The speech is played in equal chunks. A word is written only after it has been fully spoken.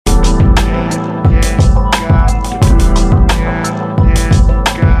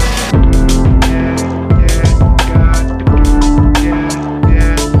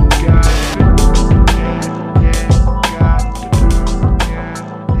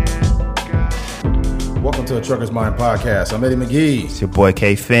welcome to the Trucker's Mind Podcast. I'm Eddie McGee. It's your boy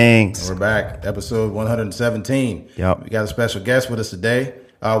K Fings. And we're back, episode 117. Yep. We got a special guest with us today.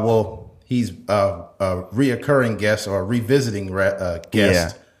 He's a reoccurring guest or revisiting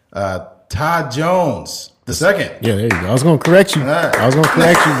guest. Todd Jones, the second. Yeah, there you go. I was going to correct you. Right. I was going to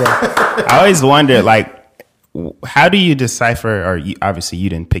correct you, bro. I always wondered, how do you decipher, or obviously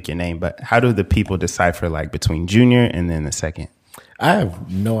you didn't pick your name, but how do the people decipher, between Junior and then the second? I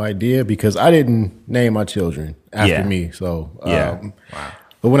have no idea because I didn't name my children after me. So, Wow.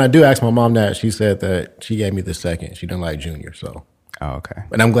 But when I do ask my mom that, she said that she gave me the second. She didn't like Junior, so. Oh, okay.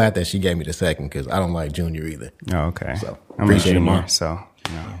 And I'm glad that she gave me the second because I don't like Junior either. Oh, okay. So, I'm a appreciate it, junior, Mom. so,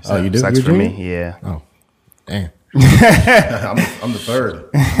 Oh, you do? Sucks You're for junior? me, yeah. Oh, damn. I'm the third.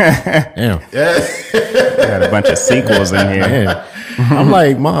 Damn. Got a bunch of sequels in here. Man. I'm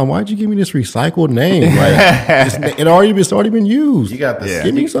like, Mom, why'd you give me this recycled name? It's already been used. You got the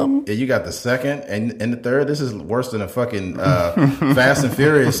Give me something. Yeah, you got the second and the third. This is worse than a fucking Fast and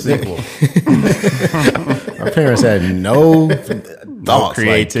Furious sequel. My parents had no thoughts,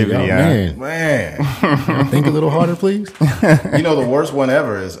 creativity, man. Think a little harder, please. You know, the worst one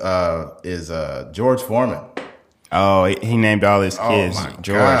ever is George Foreman. Oh, he named all his kids my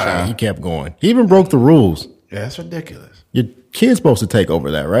George. God. He kept going. He even broke the rules. Yeah, that's ridiculous. Your kid's supposed to take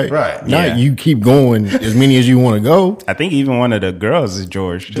over that, right? Right. Not Yeah. you keep going as many as you want to go. I think even one of the girls is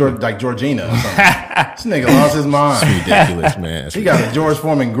George. Too. Like Georgina or something. This nigga lost his mind. Ridiculous, man. He got a George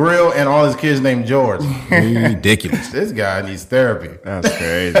Foreman grill and all his kids named George. Ridiculous. This guy needs therapy. That's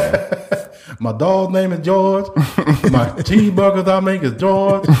crazy. My dog's name is George. My cheeseburgers I make is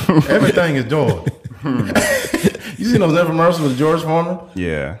George. Everything is George. You seen those infomercials with George Foreman?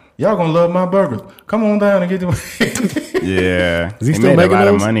 Yeah. Y'all gonna love my burgers. Come on down and get them. Yeah. Is he He still made a making lot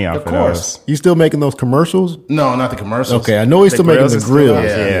of those? money off Of of course. those. You still making those commercials? No, not the commercials. Okay, I know he's The still making grills the are still grills. up.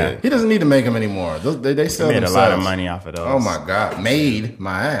 Yeah. Yeah. He doesn't need to make them anymore. They sell Made a themselves. lot of money off of those. Oh my God. Made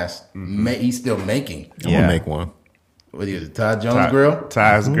my ass. He's still making. I'm going to make one. What is it? Todd Jones grill?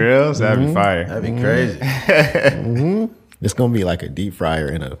 Todd's Grills? That'd be fire. That'd be crazy. It's going to be like a deep fryer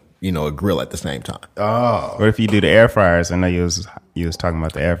and a grill at the same time. Oh. What if you do the air fryers? I know you was talking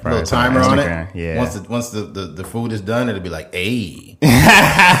about the air Little fryers. timer on it. Instagram. Yeah. Once the food is done, it'll be like, hey.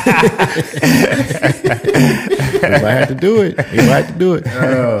 If I had to do it,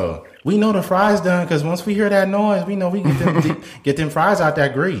 Oh. We know the fries done because once we hear that noise, we know we get them fries out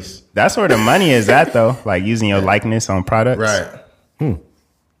that grease. That's where the money is at, though. Like using your likeness on products. Right.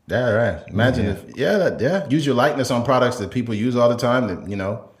 Yeah, right. Imagine if use your likeness on products that people use all the time. That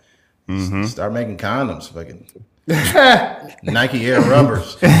start making condoms, fucking Nike Air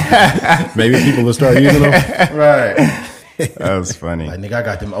rubbers. maybe people will start using them. Right. That was funny. Like, nigga, I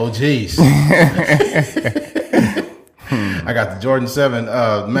got them OGs. I got the Jordan 7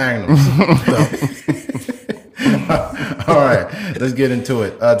 Magnums. All right, let's get into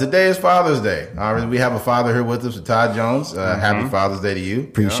it. Today is Father's Day. All right, we have a father here with us, Todd Jones. Happy Father's Day to you.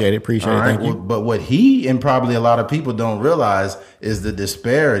 Appreciate it. All right, Thank you. But what he and probably a lot of people don't realize is the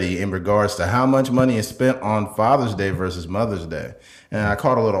disparity in regards to how much money is spent on Father's Day versus Mother's Day. And I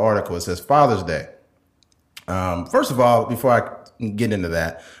caught a little article. It says Father's Day. First of all, before I get into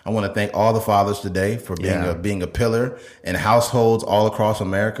that, I want to thank all the fathers today for being a pillar in households all across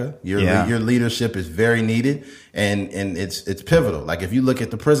America. Your leadership is very needed and it's pivotal. Like if you look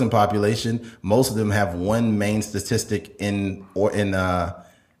at the prison population, most of them have one main statistic and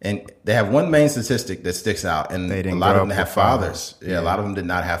they have one main statistic that sticks out, and a lot of them have fathers. Yeah, a lot of them did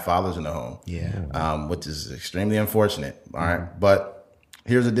not have fathers in the home. Yeah, which is extremely unfortunate. All right, but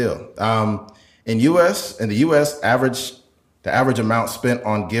here's the deal. In the U.S., the average amount spent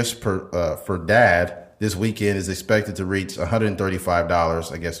on gifts for dad this weekend is expected to reach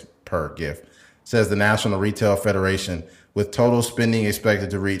 $135, I guess, per gift, says the National Retail Federation, with total spending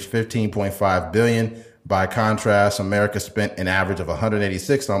expected to reach $15.5 billion. By contrast, America spent an average of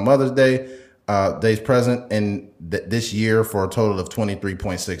 $186 on Mother's Day, days present in this year for a total of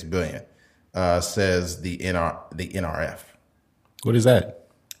 $23.6 billion, says the NRF. What is that?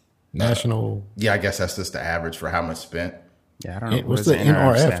 National. Yeah, I guess that's just the average for how much spent. Yeah, I don't know. What's What the does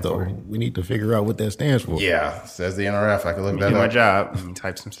NRF stand though? for? We need to figure out what that stands for. Yeah, says the NRF. I can look Do that my up. job and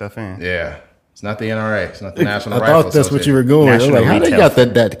type some stuff in. Yeah, it's not the NRA. It's not the National I Rifle thought that's what you Association. were going. I was National like, how they Retail. got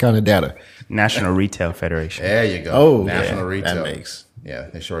that kind of data? National Retail Federation. There you go. Oh, National yeah, Retail. that makes. Yeah,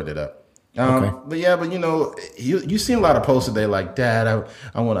 they shorted it up. Okay. But you know, you seen a lot of posts today like, Dad,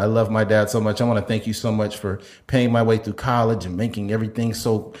 I love my dad so much. I want to thank you so much for paying my way through college and making everything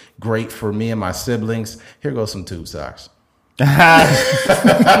so great for me and my siblings. Here goes some tube socks.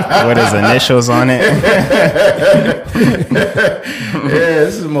 With his initials on it. Yeah,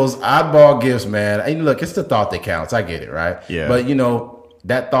 this is the most oddball gifts, man. And look, it's the thought that counts. I get it, right? Yeah. But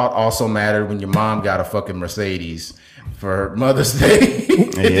that thought also mattered when your mom got a fucking Mercedes for Mother's Day.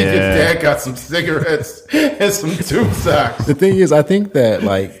 And then your dad got some cigarettes and some tube socks. The thing is, I think that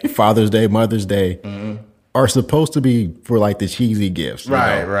like Father's Day, Mother's Day are supposed to be for like the cheesy gifts.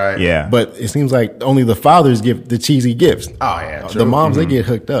 Right, right. Yeah. But it seems like only the fathers give the cheesy gifts. Oh, yeah. True. The moms, they get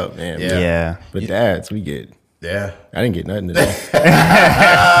hooked up, man. Yeah. But dads, we get. Yeah. I didn't get nothing today.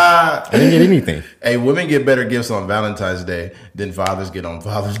 I didn't get anything. Hey, women get better gifts on Valentine's Day than fathers get on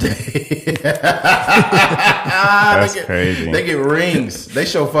Father's Day. That's crazy. They get rings. They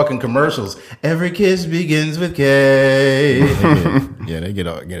show fucking commercials. Every kiss begins with K. They get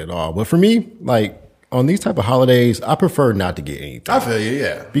it all. But for me, like on these type of holidays, I prefer not to get anything. I feel you,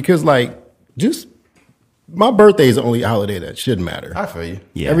 yeah. Because like just my birthday is the only holiday that should matter. I feel you.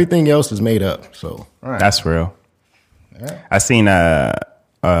 Yeah. Everything else is made up. So Right. That's real. Yeah. I seen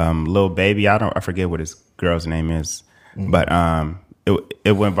Lil Baby. I forget what his girl's name is, but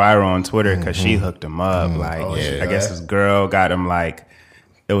it went viral on Twitter because she hooked him up. Like I guess his girl got him like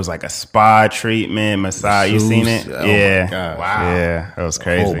it was like a spa treatment, massage. You seen it? Oh Yeah. my God. Wow. Yeah, it was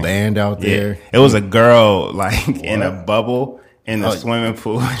crazy. whole band out there. It was a girl like in a bubble in the swimming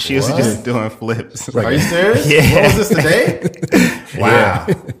pool. She was just doing flips. Are you serious? Yeah. What was this today? Wow.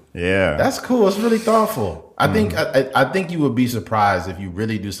 Yeah. That's cool. It's really thoughtful. I think I think you would be surprised if you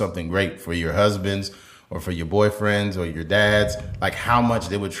really do something great for your husbands or for your boyfriends or your dads, like how much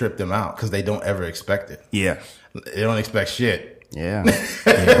they would trip them out because they don't ever expect it. Yeah. They don't expect shit. Yeah.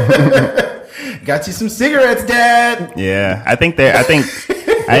 Got you some cigarettes, Dad. Yeah. I think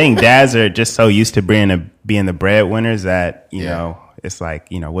dads are just so used to being the breadwinners that, you know, it's like,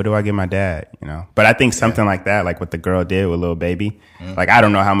 what do I give my dad? But I think something like that, like what the girl did with Lil Baby, like, I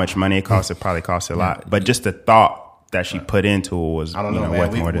don't know how much money it costs. It probably costs a lot, but just the thought that she put into it was, I don't know, man.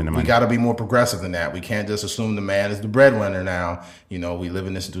 worth more than the money. We got to be more progressive than that. We can't just assume the man is the breadwinner now. We live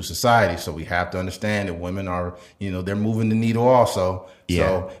in this new society, so we have to understand that women are, they're moving the needle also. Yeah.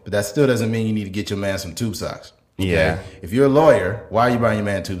 So, but that still doesn't mean you need to get your man some tube socks. Okay? Yeah. If you're a lawyer, why are you buying your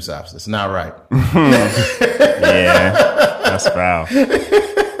man tube socks? That's not right. Yeah. That's foul.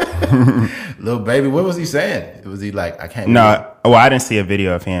 Lil Baby, what was he saying? Was he like, I can't. No, well, I didn't see a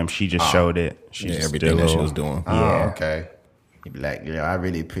video of him. She just showed it. She just everything that she was doing. Oh, Yeah. okay. He'd be like, I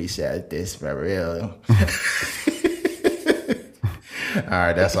really appreciate this for real. All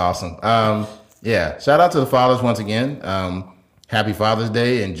right, that's awesome. Yeah, shout out to the fathers once again. Happy Father's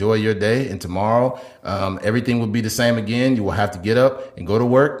Day. Enjoy your day. And tomorrow, everything will be the same again. You will have to get up and go to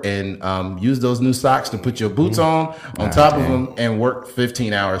work and use those new socks to put your boots on top of them and work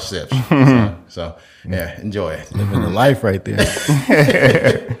 15-hour shifts. So, yeah, enjoy it. Living the life right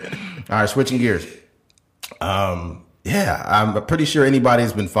there. All right, switching gears. Yeah, I'm pretty sure anybody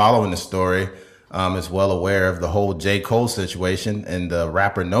who's been following the story is well aware of the whole J. Cole situation and the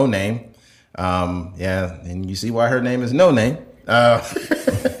rapper No Name. Yeah, and you see why her name is No Name.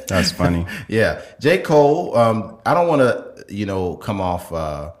 That's funny. Yeah, J. Cole. I don't want to, come off,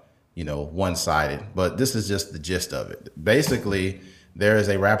 one-sided, but this is just the gist of it. Basically, there is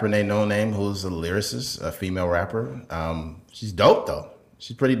a rapper named No Name who's a lyricist, a female rapper. She's dope though.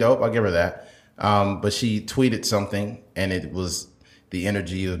 She's pretty dope. I'll give her that. But she tweeted something, and it was the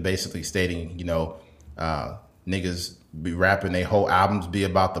energy of basically stating, niggas be rapping their whole albums be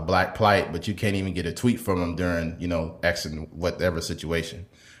about the black plight, but you can't even get a tweet from them during, X and whatever situation,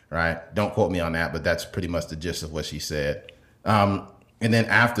 right? Don't quote me on that, but that's pretty much the gist of what she said. And then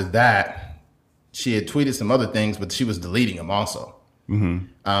after that, she had tweeted some other things, but she was deleting them also. Mm-hmm.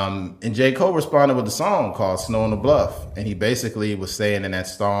 And J. Cole responded with a song called Snow on the Bluff. And he basically was saying in that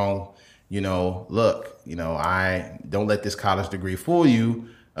song, look, I don't let this college degree fool you.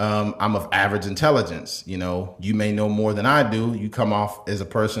 I'm of average intelligence. You may know more than I do. You come off as a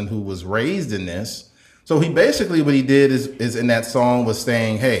person who was raised in this. So he basically, what he did is in that song was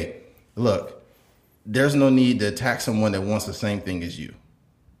saying, hey, look, there's no need to attack someone that wants the same thing as you.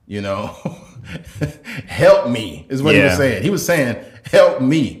 Help me is what he was saying. He was saying, help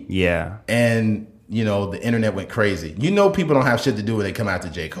me. Yeah. And, the internet went crazy. People don't have shit to do when they come out to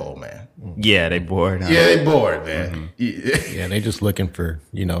J. Cole, man. Yeah, they bored. Huh? Yeah, they bored, man. Mm-hmm. Yeah, they just looking for,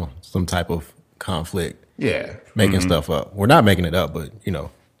 some type of conflict. Yeah. Making stuff up. We're not making it up, but,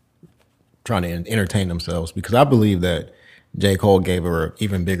 trying to entertain themselves. Because I believe that J. Cole gave her an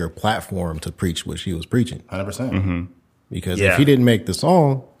even bigger platform to preach what she was preaching. 100%. Mm-hmm. Because if he didn't make the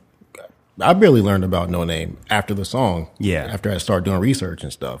song, I barely learned about No Name after the song. Yeah. After I started doing research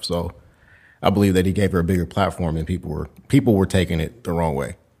and stuff. So I believe that he gave her a bigger platform, and people were taking it the wrong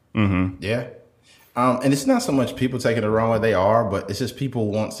way. Mm-hmm. Yeah. And it's not so much people taking it the wrong way, they are, but it's just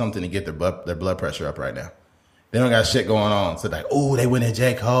people want something to get their blood pressure up right now. They don't got shit going on. So like, oh, they went at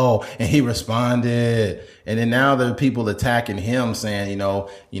J. Cole and he responded. And then now there are people attacking him saying, you know,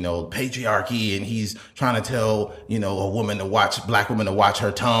 patriarchy, and he's trying to tell, black woman to watch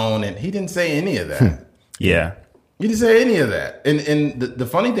her tone. And he didn't say any of that. Yeah. He didn't say any of that. And the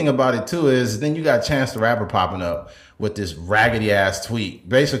funny thing about it too is then you got Chance the Rapper popping up with this raggedy ass tweet,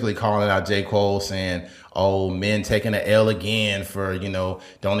 basically calling out J. Cole saying, oh, men taking an L again for,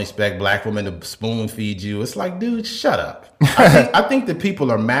 don't expect black women to spoon feed you. It's like, dude, shut up. I think that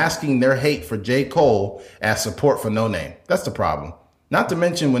people are masking their hate for J. Cole as support for No Name. That's the problem. Not to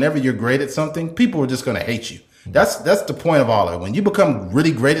mention, whenever you're great at something, people are just going to hate you. That's the point of all of it. When you become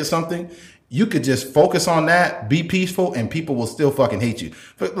really great at something, you could just focus on that, be peaceful, and people will still fucking hate you.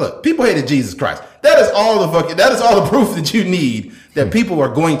 But look, people hated Jesus Christ. That is all the proof that you need that people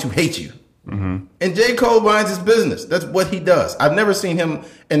are going to hate you. Mm-hmm. And J. Cole minds his business. That's what he does. I've never seen him.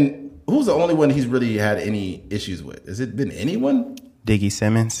 And who's the only one he's really had any issues with? Has it been anyone? Diggy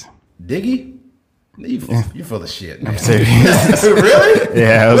Simmons. Diggy? You're full of shit, man. I'm serious. Really?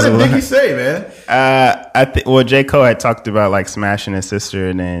 Yeah. What did Diggy say, man? J. Cole had talked about like smashing his sister,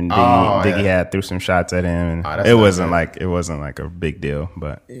 and then Diggy had threw some shots at him, and it wasn't like a big deal.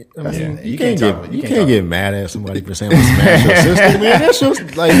 But you can't get mad at somebody for saying smash your sister, man. That's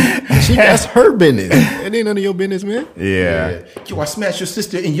just like that's her business. It ain't none of your business, man. Yeah. Yo, I smashed your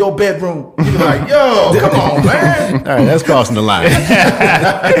sister in your bedroom. You're like, yo, come on, man. All right, that's crossing the line.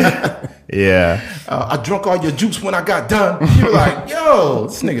 Yeah. I drunk all your juice when I got done. You're like, yo,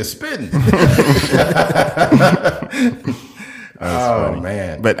 this nigga spitting. Oh,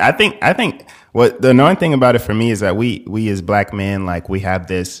 man. But I think what the annoying thing about it for me is that we as black men, like, we have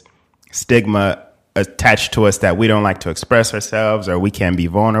this stigma attached to us that we don't like to express ourselves, or we can't be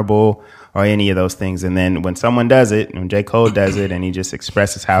vulnerable, or any of those things. And then when someone does it, when J. Cole does it, and he just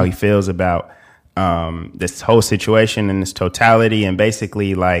expresses how he feels about this whole situation and this totality, and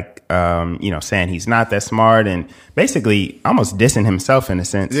basically like, saying he's not that smart, and basically almost dissing himself in a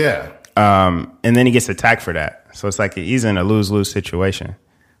sense. Yeah. And then he gets attacked for that. So it's like he's in a lose-lose situation,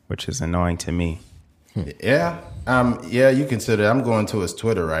 which is annoying to me. Yeah. You consider I'm going to his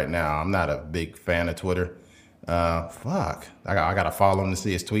Twitter right now. I'm not a big fan of Twitter. Fuck. I got to follow him to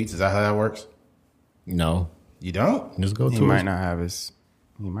see his tweets. Is that how that works? No. You don't? Just go to He might not have his...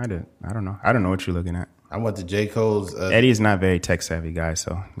 He might have. I don't know. I don't know what you're looking at. I went to J. Cole's. Eddie is not very tech savvy guy,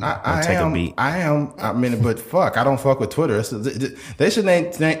 so I take am. a beat. I am. I mean, but fuck, I don't fuck with Twitter. They should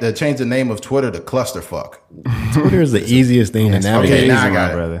change the name of Twitter to Clusterfuck. Twitter is the easiest thing to navigate. Okay, now I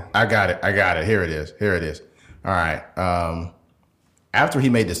got it. Brother. I got it. Here it is. All right. After he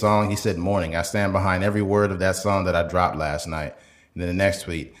made the song, he said, "Morning. I stand behind every word of that song that I dropped last night." And then the next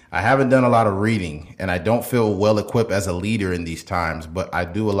tweet, I haven't done a lot of reading, and I don't feel well equipped as a leader in these times, but I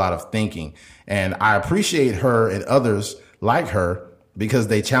do a lot of thinking. And I appreciate her and others like her because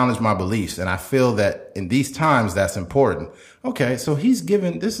they challenge my beliefs. And I feel that in these times, that's important. Okay, so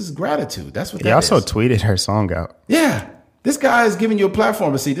this is gratitude. That's what He also tweeted her song out. Yeah, this guy is giving you a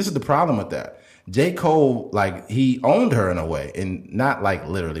platform. But see, this is the problem with that. J. Cole, like, he owned her in a way, and not like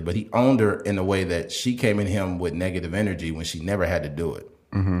literally, but he owned her in a way that she came in him with negative energy when she never had to do it.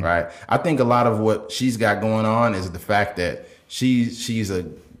 Mm-hmm. Right. I think a lot of what she's got going on is the fact that she's a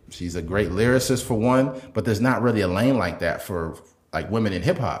great lyricist for one, but there's not really a lane like that for like women in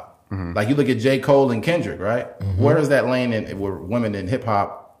hip hop. Mm-hmm. Like you look at J. Cole and Kendrick, right? Mm-hmm. Where is that lane where women in hip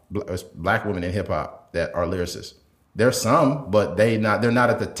hop, black women in hip hop that are lyricists? There's some, but they're not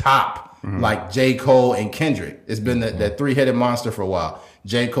at the top. Mm-hmm. Like J. Cole and Kendrick. It's been that three-headed monster for a while.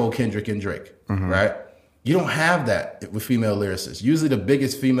 J. Cole, Kendrick, and Drake, right? You don't have that with female lyricists. Usually the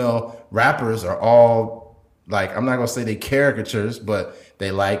biggest female rappers are all, like, I'm not going to say they caricatures, but they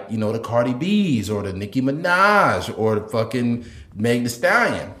like, the Cardi B's or the Nicki Minaj or the fucking Meg Thee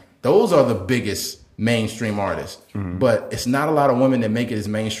Stallion. Those are the biggest mainstream artists. Mm-hmm. But it's not a lot of women that make it as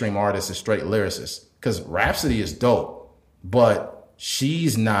mainstream artists as straight lyricists. Because Rhapsody is dope, but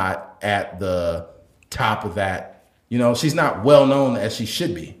she's not at the top of that. She's not well known as she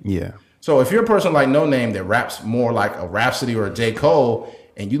should be. Yeah. So if you're a person like No Name that raps more like a Rhapsody or a J. Cole,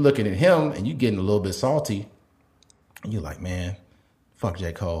 and you looking at him and you getting a little bit salty, and you're like, man, fuck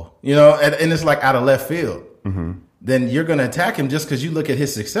J. Cole. And it's like out of left field. Mm-hmm. Then you're going to attack him just because you look at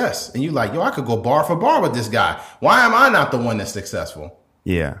his success. And you're like, yo, I could go bar for bar with this guy. Why am I not the one that's successful?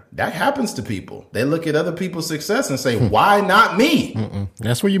 Yeah. That happens to people. They look at other people's success and say, why not me?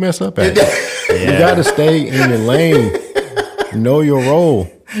 That's where you mess up at. You got to stay in your lane. know your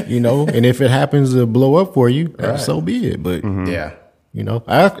role, and if it happens to blow up for you, so be it. But Yeah.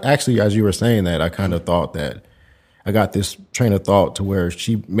 I actually, as you were saying that, I kind of thought that I got this train of thought to where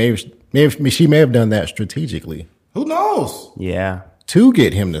she may have done that strategically. Who knows? Yeah. To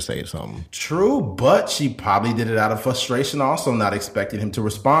get him to say something. True, but she probably did it out of frustration, also not expecting him to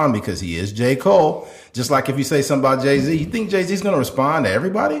respond because he is J. Cole. Just like if you say something about Jay-Z, you think Jay-Z's going to respond to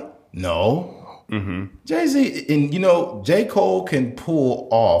everybody? No. Jay-Z, and J. Cole can pull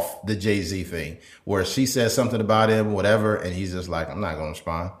off the Jay-Z thing where she says something about him, whatever, and he's just like, I'm not going to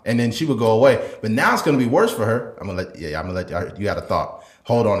respond. And then she would go away. But now it's going to be worse for her. I'm going to let you got a thought.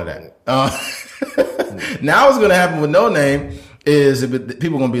 Hold on to that. Now what's going to happen with No Name is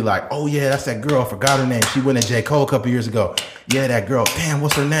people going to be like, oh yeah, that's that girl. I forgot her name. She went at J. Cole a couple years ago. Yeah, that girl. Damn,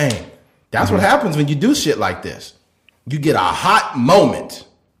 what's her name? That's what happens when you do shit like this. You get a hot moment.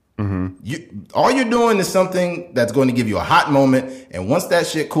 All you're doing is something that's going to give you a hot moment. And once that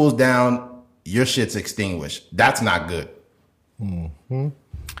shit cools down, your shit's extinguished. That's not good.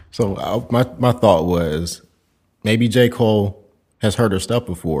 So my thought was maybe J. Cole has heard her stuff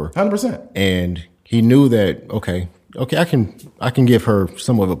before. 100%. And he knew that, okay, I can give her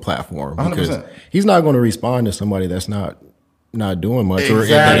somewhat of a platform because 100%. he's not going to respond to somebody that's not doing much or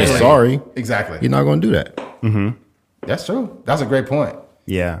that Exactly. is sorry. Exactly. He's not going to do that. That's true. That's a great point.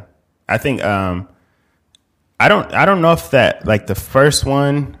 Yeah. I think I don't know if that like the first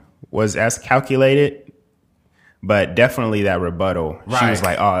one was as calculated, but definitely that rebuttal. She was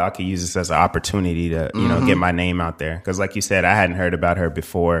like, "Oh, I could use this as an opportunity to get my name out there." Because like you said, I hadn't heard about her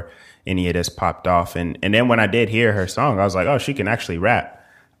before any of this popped off, and then when I did hear her song, I was like, "Oh, she can actually rap."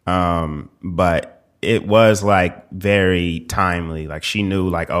 But it was like very timely. Like she knew,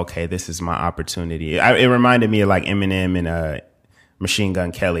 like, okay, this is my opportunity. It reminded me of like Eminem and Machine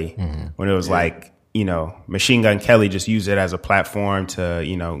Gun Kelly when it was like, Machine Gun Kelly just used it as a platform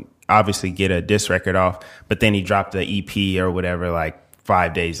to, obviously get a diss record off, but then he dropped the EP or whatever like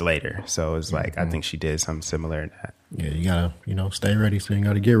 5 days later. So it's like, I think she did something similar to that. Yeah, you gotta, stay ready. So you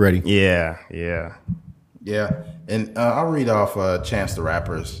gotta get ready. Yeah. Yeah. And I'll read off Chance the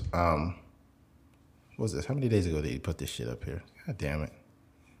Rapper's. What was this? How many days ago did he put this shit up here? God damn it.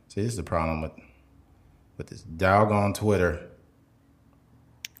 See, this is the problem with this doggone Twitter.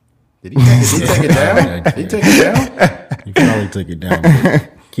 Did he take it down? Did he take it down? You probably took it down.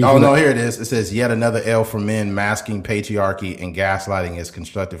 No, here it is. It says, yet another L for men masking patriarchy and gaslighting as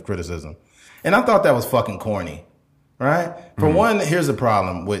constructive criticism. And I thought that was fucking corny, right? For one, here's the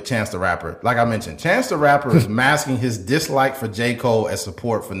problem with Chance the Rapper. Like I mentioned, Chance the Rapper is masking his dislike for J. Cole as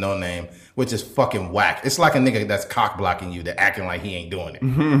support for No Name, which is fucking whack. It's like a nigga that's cock blocking you, that acting like he ain't doing it.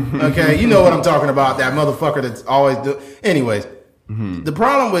 Okay, you know what I'm talking about, that motherfucker that's always Anyways, the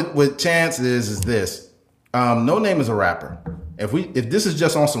problem with Chance is this. No Name is a rapper. If this is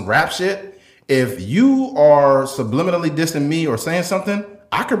just on some rap shit, if you are subliminally dissing me or saying something,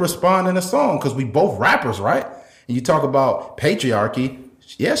 I could respond in a song because we both rappers, right? And you talk about patriarchy.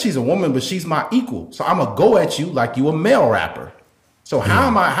 Yeah, she's a woman, but she's my equal. So I'm gonna go at you like you a male rapper. So how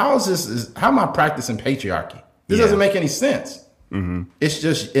am I practicing patriarchy? This doesn't make any sense. It's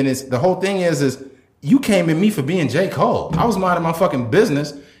just, and it's the whole thing is you came at me for being J. Cole. I was minding my fucking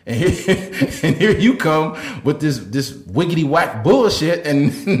business, and here you come with this wiggity whack bullshit,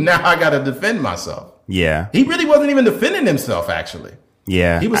 and now I got to defend myself. Yeah. He really wasn't even defending himself, actually.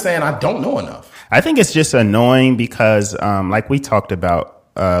 Yeah. He was saying, I don't know enough. I think it's just annoying because, like we talked about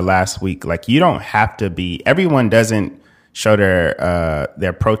last week, like you don't have to be. Everyone doesn't show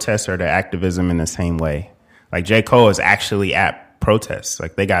their protests or their activism in the same way. Like J. Cole is actually at protests.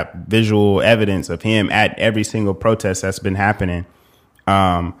 Like they got visual evidence of him at every single protest that's been happening.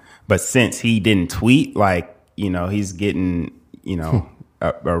 But since he didn't tweet, like, he's getting,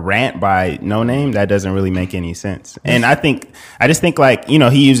 a rant by No Name, that doesn't really make any sense. And I just think like,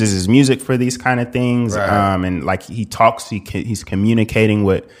 he uses his music for these kind of things. Right. And like he talks, he's communicating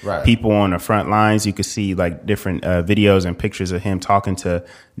with people on the front lines. You could see like different videos and pictures of him talking to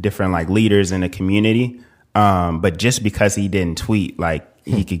different like leaders in the community. But just because he didn't tweet, like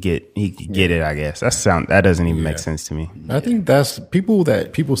he could get it, I guess. That doesn't even make sense to me. I think that's people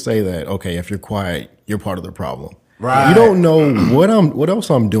say that, okay, if you're quiet, you're part of the problem. Right. You don't know what else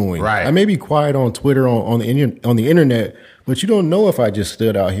I'm doing. Right. I may be quiet on Twitter, on the internet, but you don't know if I just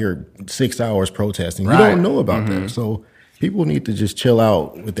stood out here 6 hours protesting. Right. You don't know about that. So people need to just chill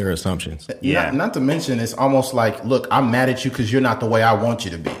out with their assumptions. Yeah. Not to mention, it's almost like, look, I'm mad at you because you're not the way I want you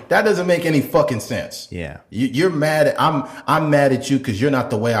to be. That doesn't make any fucking sense. Yeah. You're mad. I'm mad at you because you're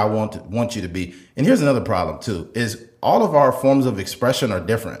not the way I want you to be. And here's another problem too: is all of our forms of expression are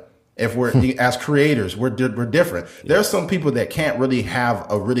different. If we're as creators, we're different. There are some people that can't really have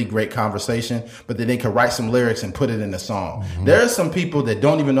a really great conversation, but then they can write some lyrics and put it in a song. There are some people that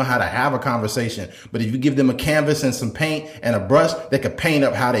don't even know how to have a conversation, but if you give them a canvas and some paint and a brush, they can paint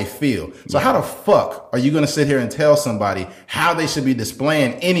up how they feel. So how the fuck are you going to sit here and tell somebody how they should be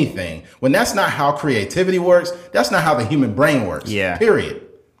displaying anything when that's not how creativity works? That's not how the human brain works. Yeah. Period.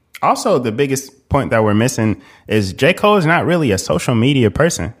 Also, the biggest point that we're missing is J. Cole is not really a social media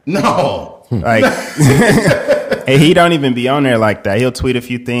person. No. Like, and he don't even be on there like that. He'll tweet a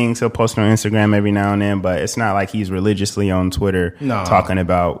few things. He'll post on Instagram every now and then, but it's not like he's religiously on Twitter talking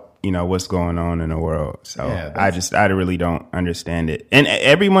about, you know, what's going on in the world. So I really don't understand it. And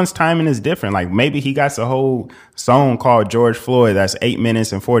everyone's timing is different. Like maybe he got a whole song called George Floyd that's 8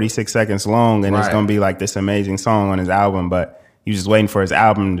 minutes and 46 seconds long, and it's going to be like this amazing song on his album, but he's just waiting for his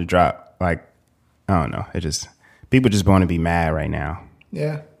album to drop. Like, I don't know. People just want to be mad right now.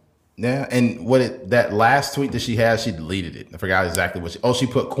 Yeah. Yeah. And that last tweet that she had, she deleted it. I forgot exactly what she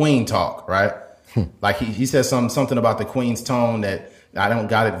put Queen talk, right? Like he said something about the Queen's tone that I don't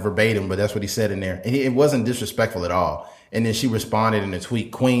got it verbatim, but that's what he said in there. And it wasn't disrespectful at all. And then she responded in the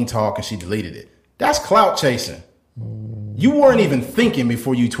tweet, Queen talk, and she deleted it. That's clout chasing. You weren't even thinking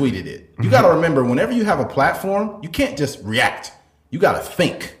before you tweeted it. You got to remember, whenever you have a platform, you can't just react. You got to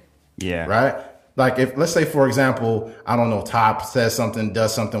think. Yeah. Right? Like if, let's say, for example, I don't know, Todd says something,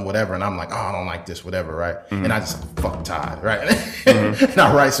 does something, whatever, and I'm like, oh, I don't like this, whatever, right? And I just fuck Todd, right? And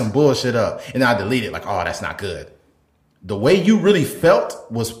I write some bullshit up and I delete it like, oh, that's not good. The way you really felt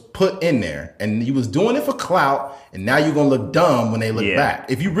was put in there, and you was doing it for clout, and now you're going to look dumb when they look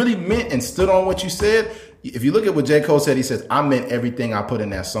back. If you really meant and stood on what you said, if you look at what J. Cole said, he says, I meant everything I put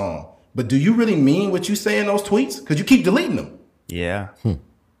in that song. But do you really mean what you say in those tweets? Because you keep deleting them. Yeah.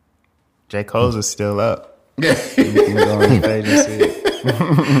 J. Cole's is still up. Yeah. You can go on his page and see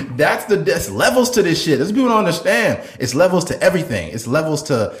it. That's levels to this shit. That's what people don't understand. It's levels to everything. It's levels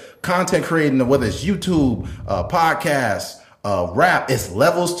to content creating, whether it's YouTube, podcasts, rap. It's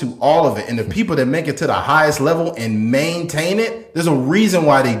levels to all of it. And the people that make it to the highest level and maintain it, there's a reason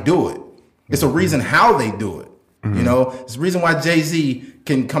why they do it. It's a reason how they do it. You know, it's a reason why Jay-Z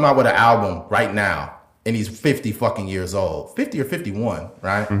can come out with an album right now and he's 50 fucking years old, 50 or 51,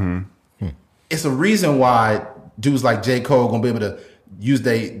 right? It's a reason why dudes like J. Cole gonna be able to use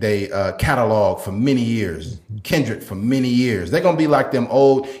they catalog for many years. Kendrick for many years. They're gonna be like them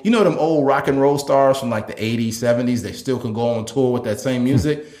old rock and roll stars from like the 80s, 70s. They still can go on tour with that same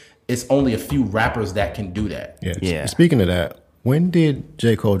music. It's only a few rappers that can do that. Yeah. Speaking of that, when did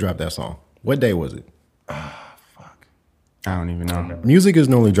J. Cole drop that song? What day was it? I don't even know. New music is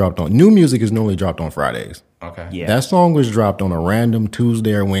normally dropped on Fridays. Okay. Yeah. That song was dropped on a random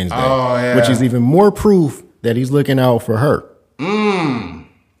Tuesday or Wednesday. Oh, yeah. Which is even more proof that he's looking out for her.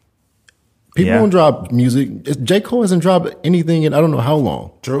 People don't drop music. J. Cole hasn't dropped anything in I don't know how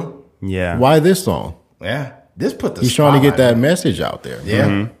long. True. Yeah. Why this song? Yeah. This put the He's trying to get that on message out there.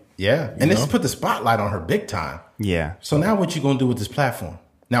 Yeah. Yeah. And this put the spotlight on her big time. Yeah. So now what you going to do with this platform?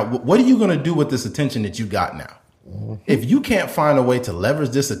 Now, what are you going to do with this attention that you got now? If you can't find a way to leverage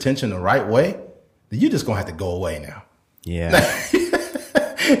this attention the right way, then you're just going to have to go away now. Yeah.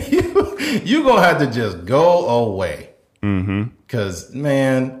 You're going to have to just go away. Because,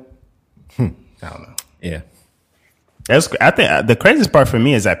 man, I don't know. Yeah. I think the craziest part for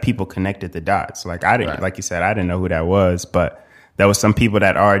me is that people connected the dots. Like I didn't, like you said, I didn't know who that was, but there was some people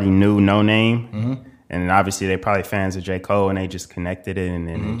that already knew No Name. And obviously they probably fans of J. Cole and they just connected it and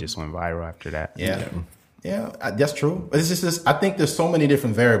then it just went viral after that. Yeah, that's true. But it's just I think there's so many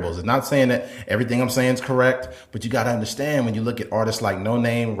different variables. It's not saying that everything I'm saying is correct, but you got to understand when you look at artists like No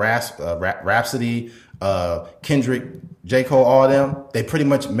Name, Rhapsody, Kendrick, J. Cole, all of them, they pretty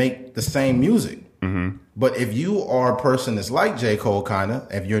much make the same music. But if you are a person that's like J. Cole, kind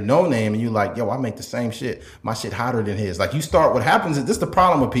of, if you're No Name and you're like, yo, I make the same shit, my shit hotter than his. Like what happens is this is the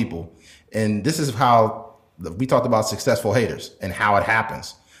problem with people. And this is how we talked about successful haters and how it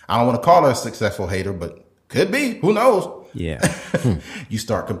happens. I don't want to call her a successful hater, but could be. Who knows? Yeah. You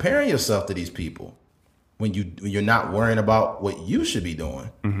start comparing yourself to these people when you're not worrying about what you should be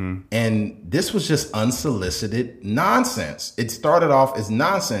doing. And this was just unsolicited nonsense. It started off as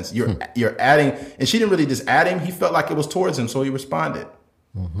nonsense. You're adding, and she didn't really just add him. He felt like it was towards him, so he responded.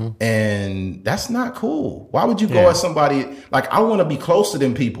 And that's not cool. Why would you go at somebody like I want to be closer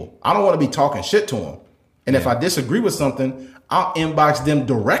than people? I don't want to be talking shit to them. And if I disagree with something, I'll inbox them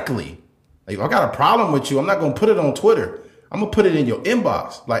directly. Like, if I got a problem with you, I'm not going to put it on Twitter. I'm going to put it in your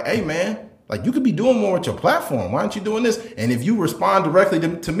inbox. Like, hey, man, like you could be doing more with your platform. Why aren't you doing this? And if you respond directly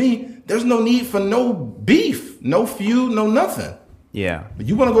to me, there's no need for no beef, no feud, no nothing. Yeah. But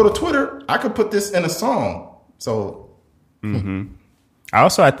you want to go to Twitter? I could put this in a song. So,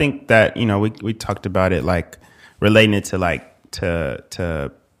 I think that, we talked about it, like relating it to like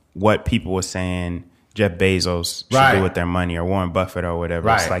to what people were saying Jeff Bezos should do with their money, or Warren Buffett or whatever.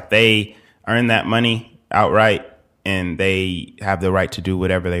 It's like they earn that money outright, and they have the right to do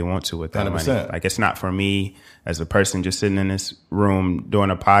whatever they want to with that 100%. Money. Like, it's not for me as a person just sitting in this room doing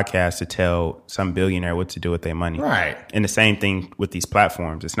a podcast to tell some billionaire what to do with their money. Right. And the same thing with these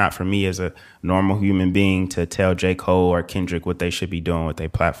platforms. It's not for me as a normal human being to tell J. Cole or Kendrick what they should be doing with their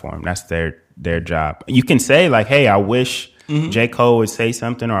platform. That's their job. You can say like, hey, I wish J. Cole would say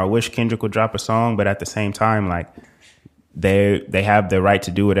something, or I wish Kendrick would drop a song. But at the same time, like, they have the right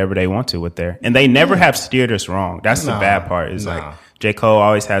to do whatever they want to with their, and they never have steered us wrong. That's the bad part. Is like J. Cole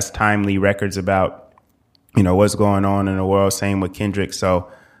always has timely records about, what's going on in the world. Same with Kendrick. So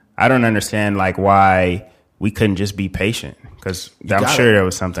I don't understand like why we couldn't just be patient, because I'm sure there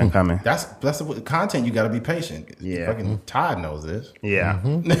was something coming. That's the content. You got to be patient. Yeah. Fucking Todd knows this. Yeah.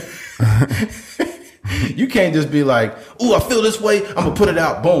 You can't just be like, "Ooh, I feel this way. I'm gonna put it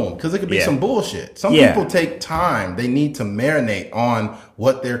out." Boom, because it could be some bullshit. Some people take time. They need to marinate on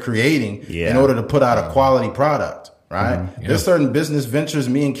what they're creating in order to put out a quality product. Right? There's certain business ventures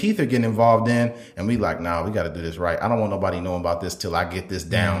me and Keith are getting involved in, and we like, nah, we got to do this right. I don't want nobody knowing about this till I get this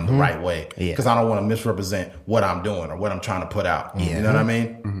down the right way, because I don't want to misrepresent what I'm doing or what I'm trying to put out. You know what I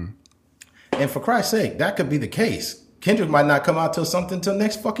mean? And for Christ's sake, that could be the case. Kendrick might not come out till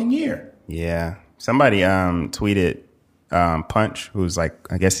next fucking year. Yeah. Somebody tweeted Punch, who's like,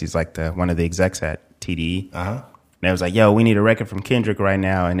 I guess he's like one of the execs at TDE. And they was like, yo, we need a record from Kendrick right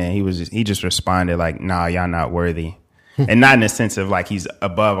now. And then he just responded like, nah, y'all not worthy. And not in the sense of like he's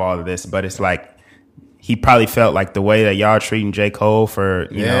above all of this, but it's like he probably felt like the way that y'all treating J. Cole for,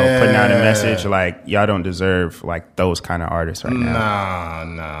 putting out a message, like y'all don't deserve like those kind of artists right now.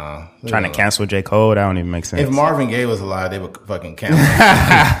 Nah. Trying to cancel J. Cole, that don't even make sense. If Marvin Gaye was alive, they would fucking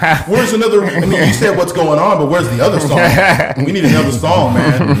cancel. Where's another? I mean, you said what's going on, but where's the other song? We need another song,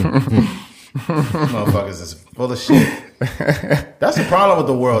 man. Motherfuckers is full of shit. That's the problem with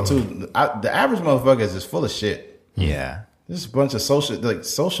the world too. The average motherfucker is just full of shit. Yeah, there's a bunch of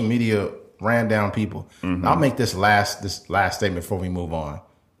social media ran down people. I'll make this last statement before we move on.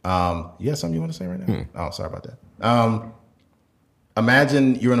 You have something you want to say right now? Oh, sorry about that.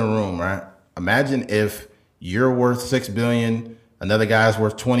 Imagine you're in a room, right? Imagine if you're worth $6 billion, another guy's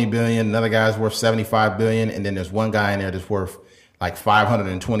worth $20 billion, another guy's worth $75 billion, and then there's one guy in there that's worth like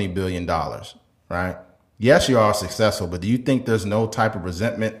 $520 billion, right? Yes, you're all successful, but do you think there's no type of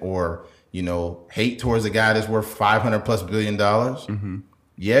resentment or, hate towards a guy that's worth $500+ billion?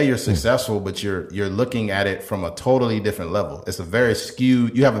 Yeah, you're successful, but you're looking at it from a totally different level.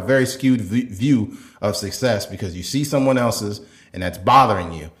 You have a very skewed view of success because you see someone else's and that's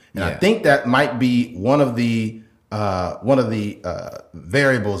bothering you. And I think that might be one of the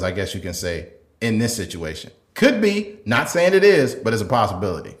variables, I guess you can say, in this situation. Could be, not saying it is, but it's a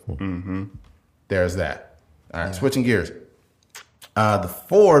possibility. There's that. All right, switching gears. The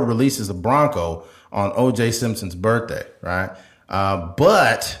Ford releases a Bronco on O.J. Simpson's birthday, right?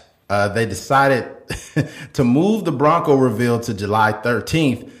 But they decided to move the Bronco reveal to July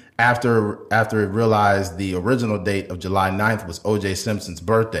 13th after it realized the original date of July 9th was O.J. Simpson's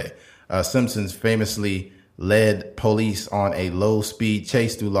birthday. Simpsons famously led police on a low-speed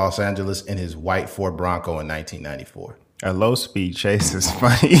chase through Los Angeles in his white Ford Bronco in 1994. A low-speed chase is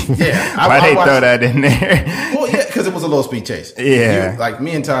funny. Yeah. Why they throw that in there? Well, yeah, because it was a low-speed chase. Yeah. Like,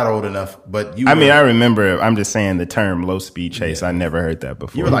 me and Todd are old enough, but you I mean, I remember, I'm just saying the term low-speed chase. I never heard that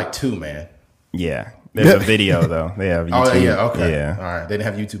before. You were like 2, man. Yeah. There's a video, though. They have YouTube. Oh, yeah, okay. Yeah. All right. They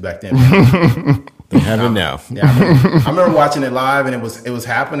didn't have YouTube back then. They have it now. Yeah, I remember watching it live, and it was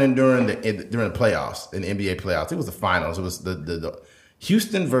happening during the playoffs, in the NBA playoffs. It was the finals. It was the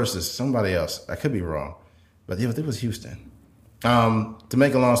Houston versus somebody else. I could be wrong, but it was Houston. To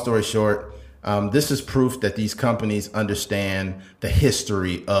make a long story short, this is proof that these companies understand the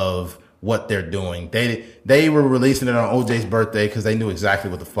history of what they're doing. They were releasing it on OJ's birthday because they knew exactly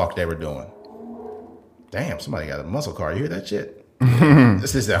what the fuck they were doing. Damn, somebody got a muscle car. You hear that shit?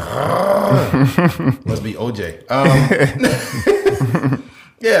 This is must be OJ.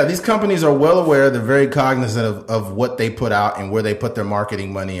 Yeah, these companies are well aware. They're very cognizant of what they put out and where they put their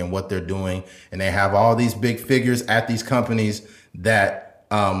marketing money and what they're doing. And they have all these big figures at these companies that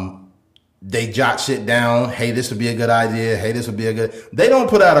they jot shit down. Hey, this would be a good idea. Hey, this would be a good. They don't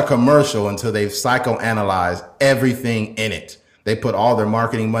put out a commercial until they've psychoanalyzed everything in it. They put all their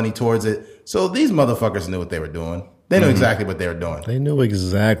marketing money towards it. So these motherfuckers knew what they were doing. They knew exactly what they were doing. They knew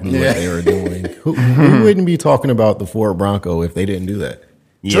exactly what they were doing. Who wouldn't be talking about the Ford Bronco if they didn't do that?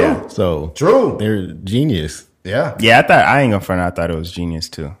 Yeah. True. So True. they're genius. Yeah. Yeah, I ain't gonna front. I thought it was genius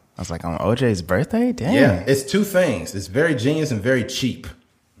too. I was like, on OJ's birthday? Damn. Yeah. It's two things. It's very genius and very cheap.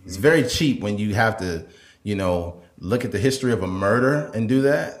 It's very cheap when you have to, look at the history of a murder and do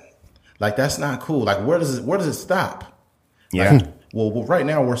that. Like, that's not cool. Like, where does it stop? Yeah. Like, well, right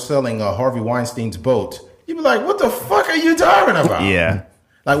now we're selling Harvey Weinstein's boat. You'd be like, what the fuck are you talking about? Yeah.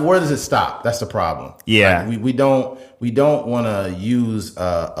 Like, where does it stop? That's the problem. Yeah. Like, we don't want to use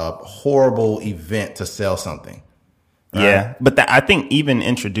a horrible event to sell something. Right? Yeah. But I think even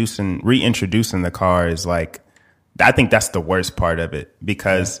reintroducing the car is like, I think that's the worst part of it,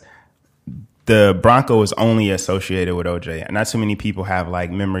 because the Bronco is only associated with OJ, and not too many people have like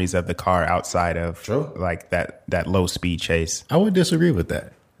memories of the car outside of like that low speed chase. I would disagree with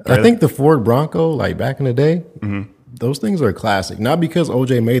that. Really? I think the Ford Bronco, like back in the day, those things are a classic. Not because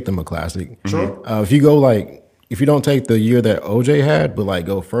OJ made them a classic. Sure. If you don't take the year that OJ had, but like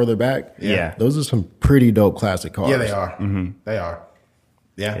go further back, those are some pretty dope classic cars. Yeah, they are. They are.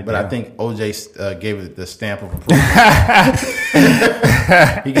 Yeah, but I think OJ gave it the stamp of approval.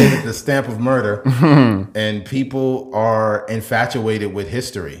 He gave it the stamp of murder, and people are infatuated with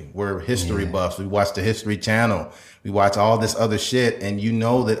history. We're history buffs. We watch the History Channel. We watch all this other shit, and you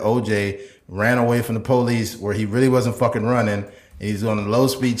know that OJ ran away from the police where he really wasn't fucking running, and he's on a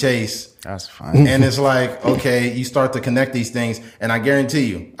low-speed chase. That's fine. And it's like, okay, you start to connect these things, and I guarantee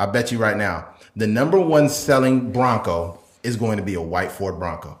you, I bet you right now, the number one selling Bronco is going to be a white Ford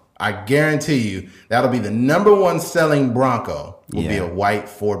Bronco. I guarantee you that'll be the number one selling Bronco will be a white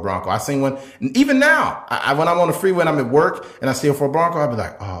Ford Bronco. I seen one, and even now, when I'm on the freeway and I'm at work and I see a Ford Bronco, I'll be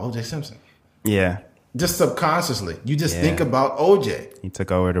like, oh, O.J. Simpson. Yeah. Just subconsciously. You just think about O.J. He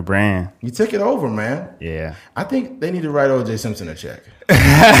took over the brand. You took it over, man. Yeah. I think they need to write O.J. Simpson a check.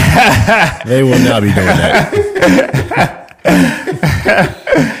 They will not be doing that.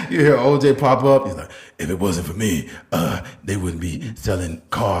 You hear OJ pop up, he's like, if it wasn't for me, they wouldn't be selling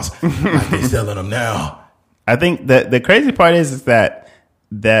cars like they selling them now. I think the crazy part is that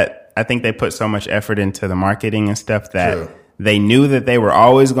I think they put so much effort into the marketing and stuff that they knew that they were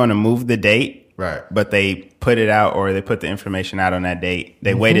always going to move the date. Right. But they put it out, or they put the information out on that date.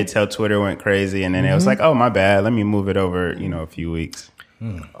 They waited till Twitter went crazy, and then it was like, oh, my bad. Let me move it over, a few weeks.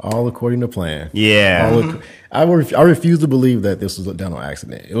 All according to plan. Yeah. I refuse to believe that this was done on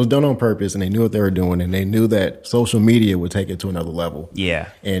accident. It was done on purpose, and they knew what they were doing, and they knew that social media would take it to another level. Yeah.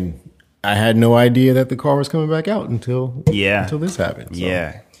 And I had no idea that the car was coming back out until this happened. So.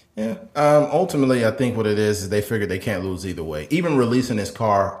 Yeah. Yeah. Ultimately, I think what it is they figured they can't lose either way. Even releasing this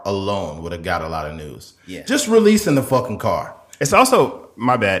car alone would have got a lot of news. Yeah. Just releasing the fucking car. It's also,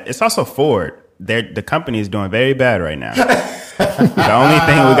 my bad, it's also Ford. The company is doing very bad right now. The only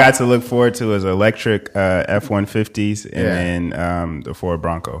thing we got to look forward to is electric F-150s and then the Ford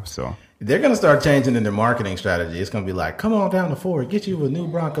Bronco. So they're going to start changing in their marketing strategy. It's going to be like, come on down to Ford, get you a new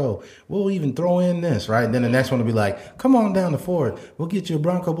Bronco. We'll even throw in this, right? And then the next one will be like, come on down to Ford. We'll get you a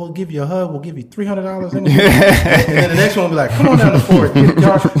Bronco. We'll give you a hug. We'll give you $300. And then the next one will be like, come on down to Ford.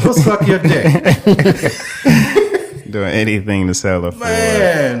 We'll suck your dick. Doing anything to sell a Ford.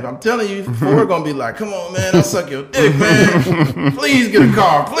 Man, I'm telling you, Ford going to be like, come on, man. I'll suck your dick, man. Please get a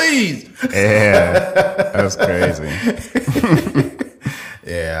car, please. Yeah, that's crazy.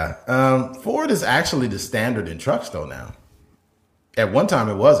 Yeah. Ford is actually the standard in trucks, though, now. At one time,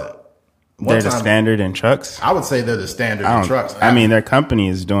 it wasn't. They're the standard in trucks? I would say they're the standard in trucks. I mean, their company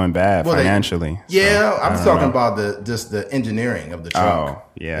is doing bad financially. I'm talking about the engineering of the truck. Oh,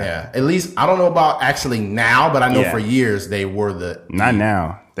 yeah. Yeah. At least, I don't know about actually now, but I know for years they were Not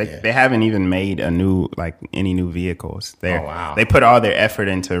now. They haven't even made any new vehicles. Wow. They put all their effort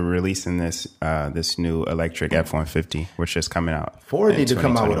into releasing this new electric F-150, which is coming out. Ford need to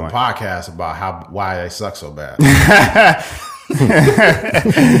come out with a podcast about why they suck so bad.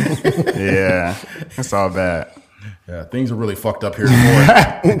 Yeah, it's all bad. Yeah, things are really fucked up here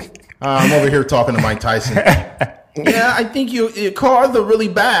at Ford. I'm over here talking to Mike Tyson. Yeah, I think your cars are really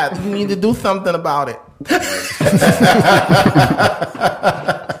bad. You need to do something about it.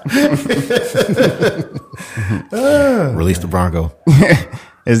 Release the Bronco.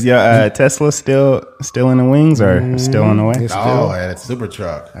 Is your Tesla still in the wings or still on the way? Yeah, it's super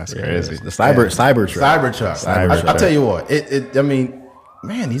truck. That's crazy. The Cybertruck. I'll tell you what. I mean,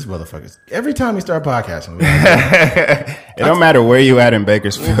 man, these motherfuckers. Every time we start podcasting, it don't matter where you at in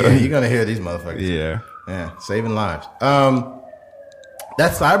Bakersfield. Yeah, you're gonna hear these motherfuckers. Yeah, saving lives.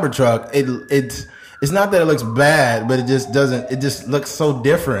 That Cybertruck, it's not that it looks bad, but it just doesn't. It just looks so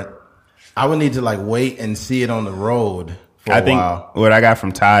different I would need to like wait and see it on the road for I a think while. what I got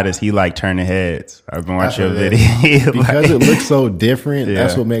from Todd is he like turning heads. I've been watching your That's what video. Because it looks so different. Yeah.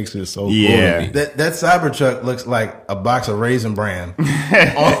 That's what makes it so cool. Yeah. To me. That Cybertruck looks like a box of Raisin Bran on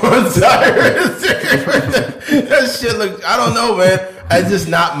the tires. That shit looks, I don't know, man. It's just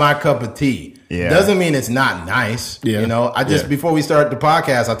not my cup of tea. Yeah. Doesn't mean it's not nice. Yeah. You know, before we started the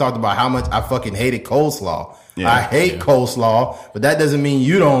podcast, I talked about how much I fucking hated coleslaw. Yeah. I hate coleslaw, but that doesn't mean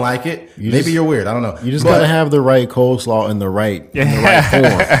you don't like it. Maybe you're weird. I don't know. You just gotta have the right coleslaw in the right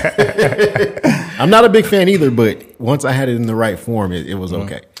form. I'm not a big fan either, but once I had it in the right form, it was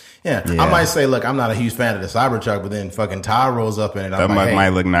okay. Yeah. I might say, look, I'm not a huge fan of the Cybertruck, but then fucking Todd rolls up in it. That might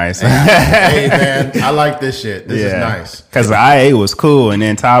look nice. Hey, man, I like this shit. This is nice. Because the IA was cool, and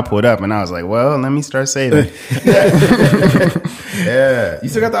then Todd pulled up, and I was like, well, let me start saving. Yeah. You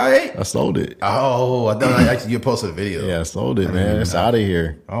still got the i8? I sold it. Oh, I thought actually you posted a video. Yeah, I sold it, man. It's out of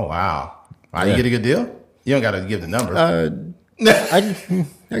here. Oh, wow. You get a good deal? You don't got to give the numbers.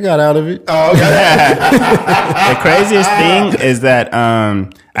 I got out of it. Oh, okay. The craziest thing is that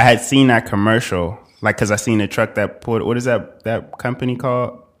I had seen that commercial, like, because I seen a truck that pulled, what is that company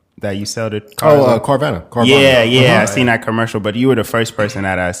called that you sell the cars? Carvana. Yeah. I seen that commercial, but you were the first person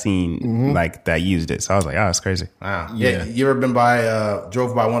that I seen like that used it. So I was like, oh, that's crazy. Wow. Yeah. You ever been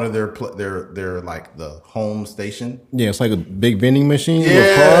drove by one of their like the home station? Yeah, it's like a big vending machine with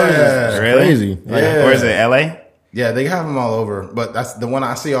Yeah. cars. It's Really? crazy. Yeah. Or is it LA? Yeah, they have them all over, but that's the one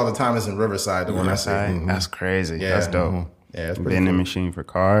I see all the time is in Riverside. The one I see. That's crazy. Yeah. That's dope. Yeah, it's pretty Vending cool. machine for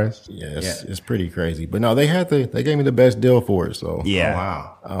cars. Yeah, it's pretty crazy. But no, they gave me the best deal for it. So Yeah.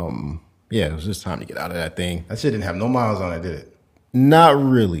 Oh, wow. yeah, it was just time to get out of that thing. That shit didn't have no miles on it, did it? Not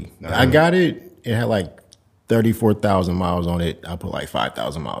really. I got it. It had like 34,000 miles on it. I put like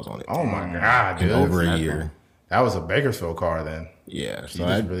 5,000 miles on it. Oh my God, in dude. over a year. That was a Bakersfield car then. Yeah, so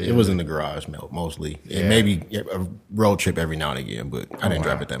just really it was in the garage mostly. And maybe a road trip every now and again, but I didn't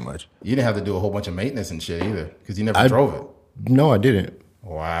drive it that much. You didn't have to do a whole bunch of maintenance and shit either because you never drove it. No, I didn't.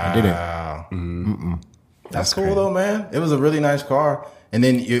 Wow. I didn't. That's cool though, man. It was a really nice car. And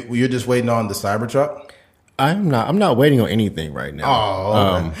then you're just waiting on the Cybertruck? I'm not waiting on anything right now.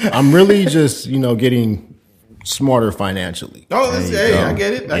 Oh, okay. I'm really just, getting smarter financially. Oh, I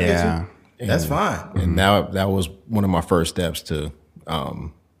get it. I get you. That's fine. And now that was one of my first steps to,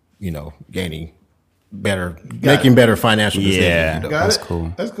 making better financial decisions. Yeah. you know. Got That's it.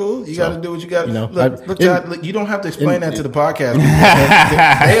 cool. That's cool. You got to do what you got. Look, you don't have to explain that to the podcast.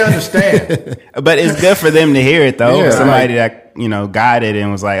 They understand. But it's good for them to hear it though. Yeah, Somebody that got it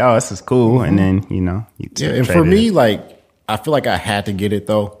and was like, "Oh, this is cool," and then you And for me, like I feel like I had to get it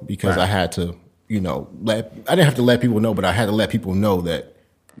though because I had to, I didn't have to let people know, but I had to let people know that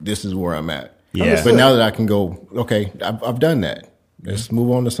this is where I'm at. Yeah. But now that I can go, okay, I've done that. Let's move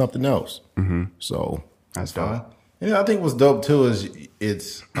on to something else. Mm-hmm. So That's fine. I think what's dope too is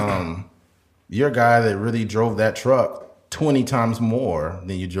it's you're a guy that really drove that truck 20 times more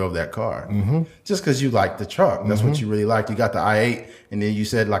than you drove that car. Mm-hmm. Just because you like the truck. That's what you really liked. You got the i8 and then you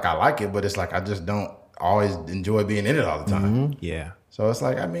said like, I like it, but it's like, I just don't always enjoy being in it all the time. Mm-hmm. Yeah. So it's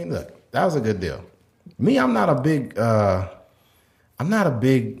like, look, that was a good deal. Me, I'm not a big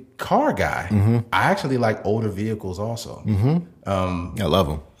car guy. Mm-hmm. I actually like older vehicles also. Mm-hmm. I love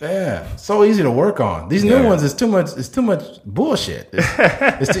them. Yeah, so easy to work on. These new ones is too much. It's too much bullshit.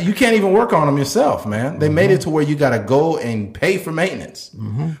 You can't even work on them yourself, man. They made it to where you got to go and pay for maintenance.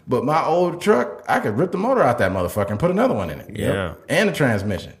 Mm-hmm. But my old truck, I could rip the motor out that motherfucker and put another one in it. Yeah, and the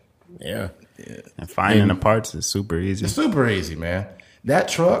transmission. Yeah. And finding the parts is super easy. It's super easy, man. That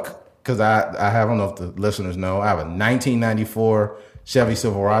truck, because I don't know if the listeners know, I have a 1994 Chevy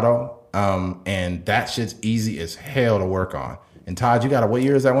Silverado, and that shit's easy as hell to work on. And Todd, you got what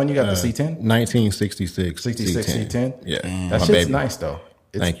year is that one? You got the C10? 1966. 66 C10? Yeah. That shit's nice, though.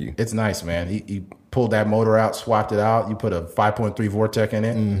 Thank you. It's nice, man. He pulled that motor out, swapped it out. You put a 5.3 Vortec in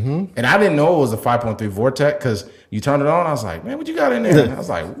it. Mm-hmm. And I didn't know it was a 5.3 Vortec because you turned it on. I was like, man, what you got in there? And I was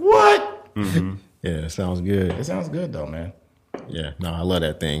like, what? Mm-hmm. Yeah, it sounds good. It sounds good, though, man. Yeah. No, I love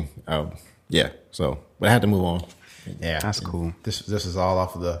that thing. Yeah. So, but I had to move on. Yeah, that's cool. This is all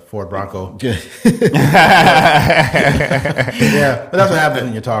off of the Ford Bronco. Yeah. Yeah, but that's what happens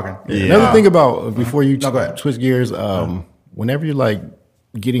when you're talking. Yeah. Another thing about before you go ahead. switch gears, whenever you're like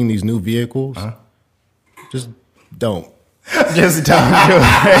getting these new vehicles, just don't. Just don't do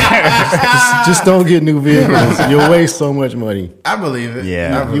it. just don't get new vehicles. You'll waste so much money. I believe it.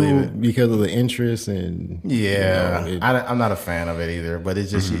 Yeah. I believe it. Because of the interest and I'm not a fan of it either. But it's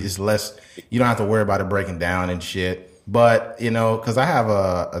just it's less. You don't have to worry about it breaking down and shit. But because I have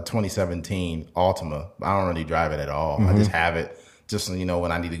a 2017 Altima, I don't really drive it at all. I just have it just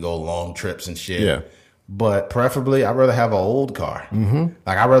when I need to go long trips and shit. Yeah. But preferably, I'd rather have an old car. Mm-hmm.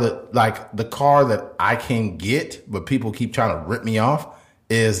 Like I rather like the car that I can get, but people keep trying to rip me off.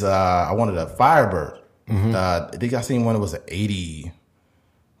 Is I wanted a Firebird. Mm-hmm. I think I seen one that was an 80.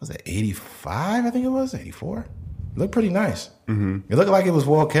 Was it 85? I think it was 84. It looked pretty nice. Mm-hmm. It looked like it was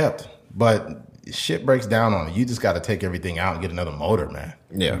well kept, but shit breaks down on it. You just got to take everything out and get another motor, man.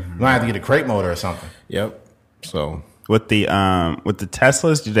 Yeah, you might have to get a crate motor or something. Yep. So with the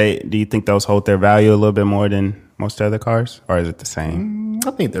Teslas, do you think those hold their value a little bit more than most other cars, or is it the same?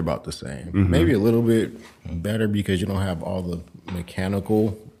 I think they're about the same. Mm-hmm. Maybe a little bit better because you don't have all the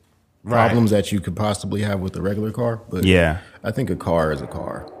mechanical problems that you could possibly have with a regular car. But yeah, I think a car is a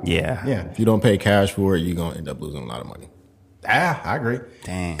car. Yeah. If you don't pay cash for it, you're going to end up losing a lot of money. I agree.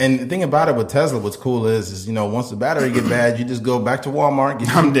 Dang. And the thing about it with Tesla, what's cool is once the battery get bad, you just go back to Walmart.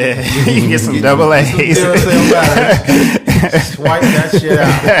 I'm dead. You can get some double A's. Swipe that shit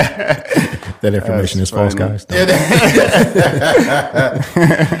out. That information is false, guys. Yeah.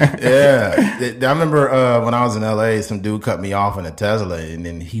 I remember when I was in LA, some dude cut me off in a Tesla, and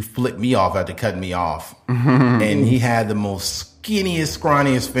then he flicked me off after cutting me off. And he had the most skinniest,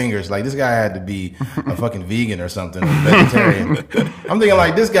 scrawniest fingers. Like, this guy had to be a fucking vegan or something, or vegetarian. I'm thinking,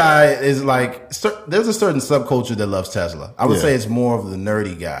 like, this guy is like, there's a certain subculture that loves Tesla. I would say it's more of the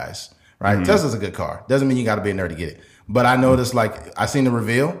nerdy guys, right? Mm-hmm. Tesla's a good car. Doesn't mean you got to be a nerd to get it. But I noticed, like, I seen the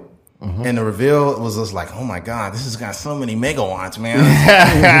reveal. Mm-hmm. And the reveal was just like, oh my God, this has got so many megawatts, man.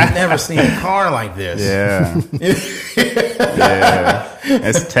 I've never seen a car like this. Yeah. Yeah.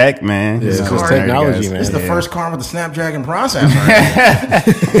 It's tech, man. It's technology, man. It's the first car with the Snapdragon processor.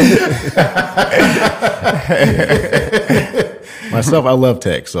 Myself, I love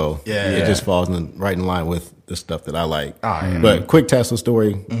tech, so it just falls right in line with the stuff that I like. Oh, yeah. But quick Tesla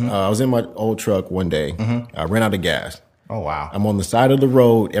story. Mm-hmm. I was in my old truck one day. Mm-hmm. I ran out of gas. Oh, wow. I'm on the side of the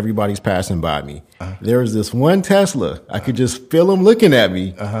road. Everybody's passing by me. There was this one Tesla. I could just feel him looking at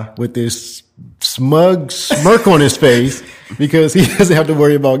me with this smug smirk on his face because he doesn't have to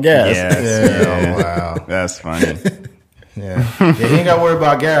worry about gas. Oh, wow. That's funny. Yeah, he ain't got to worry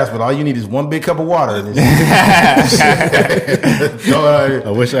about gas, but all you need is one big cup of water. I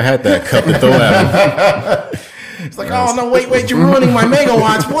wish I had that cup to throw at him. It's like, oh, no, wait, you're ruining my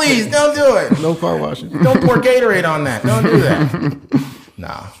megawatts. Please, don't do it. No car washing. Don't pour Gatorade on that. Don't do that.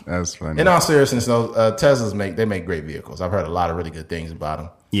 Nah. That's funny. In all seriousness, though, Teslas make great vehicles. I've heard a lot of really good things about them.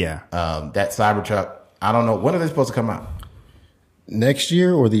 Yeah. That Cybertruck, I don't know. When are they supposed to come out? Next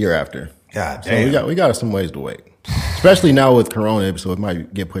year or the year after? God damn. So we got some ways to wait. Especially now with Corona, so it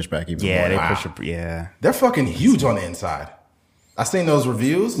might get pushed back even more. Yeah, they push it. Yeah. They're fucking huge on the inside. I seen those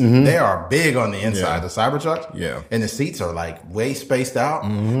reviews. Mm-hmm. They are big on the inside, the Cybertruck. Yeah. And the seats are like way spaced out.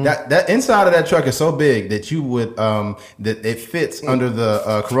 Mm-hmm. That inside of that truck is so big that you would that it fits under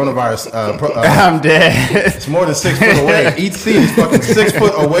the coronavirus. I'm dead. It's more than 6 foot away. Each seat is fucking 6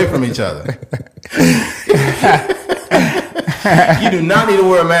 foot away from each other. You do not need to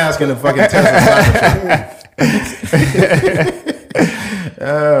wear a mask in the fucking Tesla Cybertruck.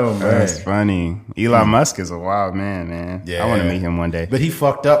 Oh man, that's funny. Elon Musk is a wild man. Yeah, I want to meet him one day. But he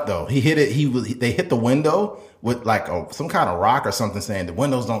fucked up though. He hit it. They hit the window with like some kind of rock or something, saying the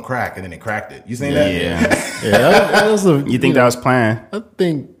windows don't crack, and then it cracked it. You seen that? Yeah. That was you think that was planned? I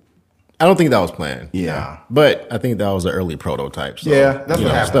don't think that was planned. Yeah, but I think that was an early prototype. So, that's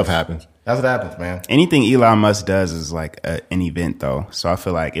what happens. Stuff happens. That's what happens, man. Anything Elon Musk does is like an event, though. So I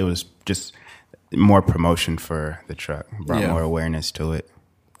feel like it was just more promotion for the truck, brought more awareness to it.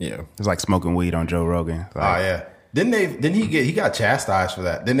 Yeah, it's like smoking weed on Joe Rogan. Like, Didn't he got chastised for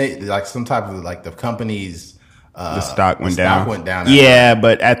that? Didn't they like some type of like the company's the stock went down. Yeah,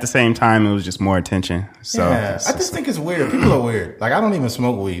 but at the same time, it was just more attention. So I just think it's weird. People are weird. Like I don't even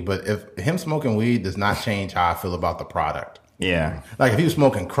smoke weed, but if him smoking weed does not change how I feel about the product. Yeah. Like if he was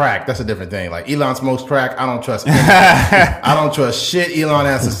smoking crack, that's a different thing. Like Elon smokes crack, I don't trust anything. I don't trust shit Elon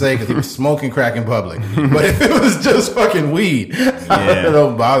has to say because he was smoking crack in public. But if it was just fucking weed, it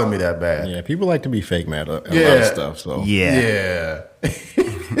don't bother me that bad. Yeah, people like to be fake mad at a lot of stuff. So yeah.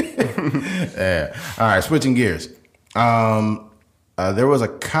 All right, switching gears. There was a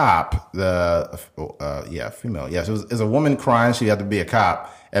cop, female. Yes, it was a woman crying. She had to be a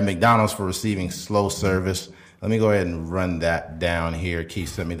cop at McDonald's for receiving slow service. Let me go ahead and run that down here. Keith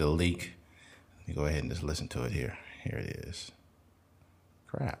sent me the leak. Let me go ahead and just listen to it here. Here it is.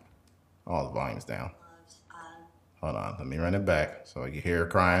 Crap. All the volume's down. Hold on. Let me run it back so I can hear her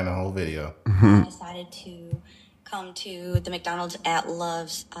crying the whole video. I decided to come to the McDonald's at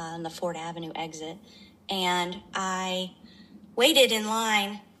Love's on the Ford Avenue exit. And I waited in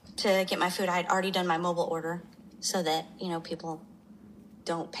line to get my food. I had already done my mobile order so that, people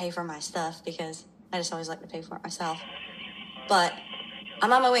don't pay for my stuff because I just always like to pay for it myself. But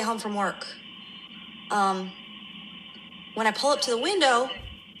I'm on my way home from work. When I pull up to the window,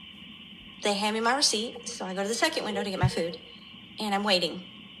 they hand me my receipt. So I go to the second window to get my food. And I'm waiting.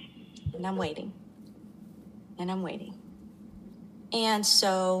 And I'm waiting. And I'm waiting. And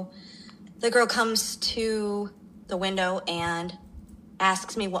so the girl comes to the window and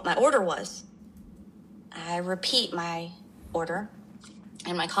asks me what my order was. I repeat my order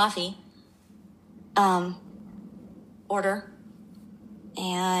and my coffee order.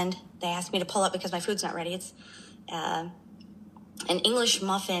 And they asked me to pull up because my food's not ready. It's an English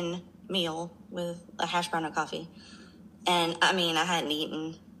muffin meal with a hash brown and coffee. And I mean, I hadn't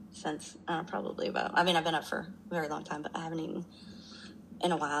eaten since probably I've been up for a very long time, but I haven't eaten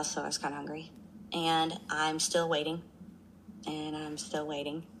in a while, so I was kind of hungry. And I'm still waiting. And I'm still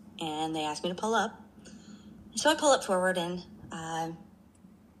waiting. And they asked me to pull up. So I pull up forward, and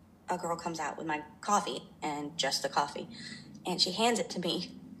a girl comes out with my coffee, and just the coffee. And she hands it to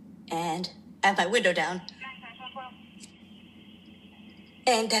me, and I have my window down.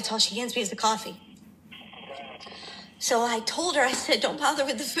 And that's all she hands me is the coffee. So I told her, I said, don't bother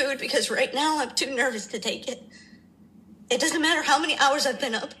with the food because right now I'm too nervous to take it. It doesn't matter how many hours I've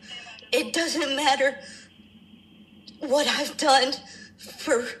been up. It doesn't matter what I've done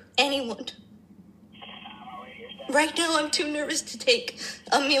for anyone. Right now I'm too nervous to take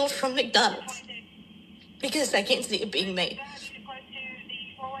a meal from McDonald's because I can't see it being made.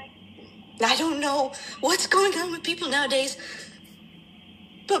 I don't know what's going on with people nowadays,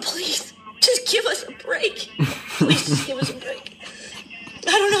 but please, just give us a break. Please just give us a break.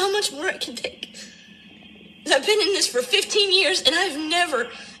 I don't know how much more I can take. I've been in this for 15 years, and I've never,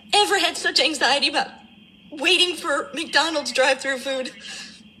 ever had such anxiety about waiting for McDonald's drive-thru food.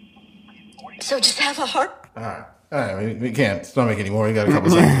 So just have a heart. All right. We can't stomach anymore. We got a couple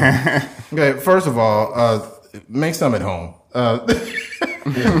seconds. Okay, first of all, make some at home.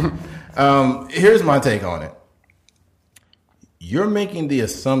 Here's my take on it. You're making the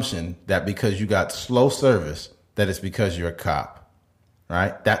assumption that because you got slow service, that it's because you're a cop,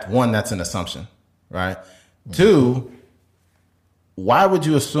 right? That's an assumption, right? Mm-hmm. 2, why would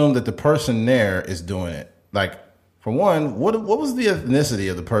you assume that the person there is doing it? Like, for one, what was the ethnicity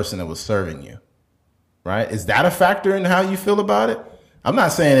of the person that was serving you, right? Is that a factor in how you feel about it? I'm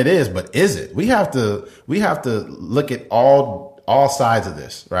not saying it is, but is it? We have to look at all sides of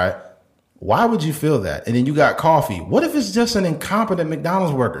this, right? Why would you feel that? And then you got coffee. What if it's just an incompetent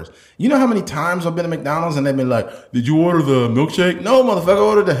McDonald's worker? You know how many times I've been to McDonald's and they've been like, did you order the milkshake? No, motherfucker, I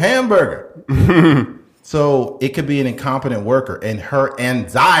ordered the hamburger. So it could be an incompetent worker, and her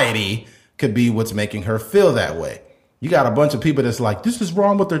anxiety could be what's making her feel that way. You got a bunch of people that's like, this is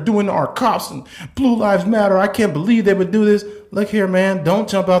wrong what they're doing to our cops and Blue Lives Matter. I can't believe they would do this. Look here, man, don't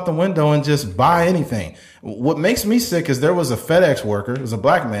jump out the window and just buy anything. What makes me sick is there was a FedEx worker, it was a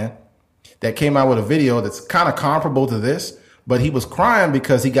black man, that came out with a video that's kind of comparable to this, but he was crying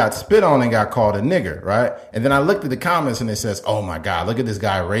because he got spit on and got called a nigger, right? And then I looked at the comments and it says, oh my God, look at this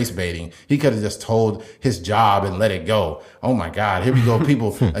guy race baiting. He could have just told his job and let it go. Oh my God, here we go.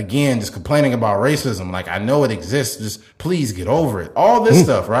 People again, just complaining about racism. Like, I know it exists. Just please get over it. All this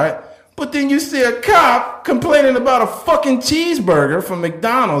stuff, right? But then you see a cop complaining about a fucking cheeseburger from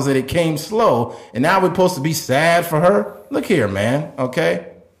McDonald's that it came slow. And now we're supposed to be sad for her. Look here, man. Okay.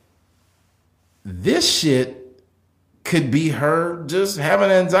 This shit could be her just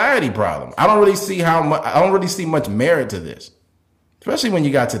having an anxiety problem. I don't really see much merit to this, especially when you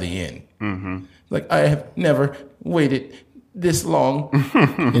got to the end. Mm-hmm. Like, I have never waited this long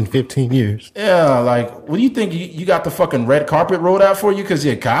in 15 years. Yeah, like, what do you think? You got the fucking red carpet rolled out for you because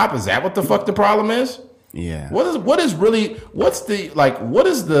you're a cop? Is that what the fuck the problem is? Yeah. What's the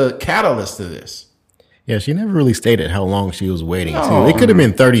catalyst to this? Yeah, she never really stated how long she was waiting, too. It could have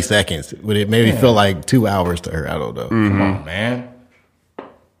been 30 seconds, but it maybe felt like 2 hours to her. I don't know. Mm-hmm. Come on, man.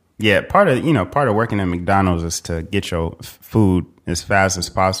 Yeah, part of working at McDonald's is to get your food as fast as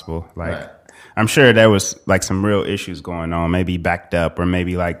possible. Like, right. I'm sure there was like some real issues going on, maybe backed up, or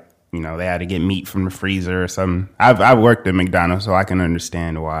maybe like, they had to get meat from the freezer or something. I've worked at McDonald's, so I can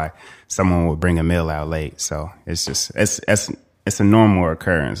understand why someone would bring a meal out late. So it's just it's a normal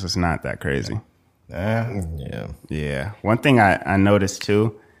occurrence. It's not that crazy. Yeah. One thing I noticed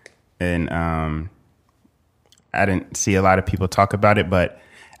too, and I didn't see a lot of people talk about it, but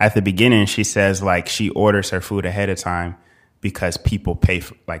at the beginning she says like she orders her food ahead of time because people pay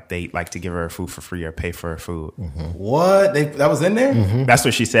for, like, they like to give her food for free or pay for her food. What? That was in there? That's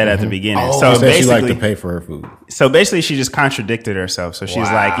what she said at the beginning. Oh, so She said she liked basically, to pay for her food. so basically, she just contradicted herself. So she's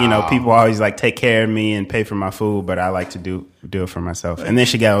like, you know, people always like take care of me and pay for my food, but I like to do it for myself. And then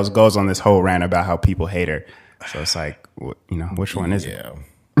she goes on this whole rant about how people hate her. So it's like, you know, which one is it?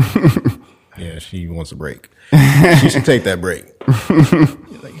 Yeah, she wants a break. She should take that break.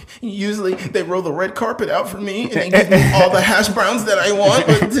 Like, usually they roll the red carpet out for me and they give me all the hash browns that I want,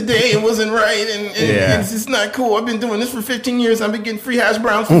 but today it wasn't right and it's just not cool. I've been doing this for 15 years. I've been getting free hash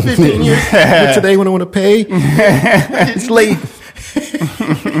browns for 15 years. But today when I want to pay, it's late.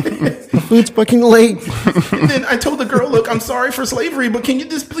 The food's fucking late. And then I told the girl, look, I'm sorry for slavery, but can you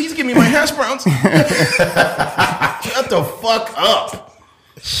just please give me my hash browns? Shut the fuck up.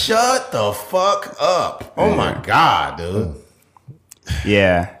 Shut the fuck up. Oh my God, dude.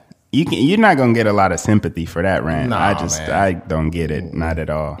 Yeah. You're not going to get a lot of sympathy for that rant. Nah, I don't get it. Not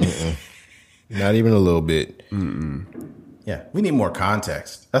at all. Not even a little bit. Yeah, we need more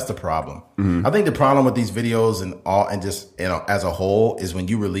context. That's the problem. I think the problem with these videos and just, you know, as a whole is when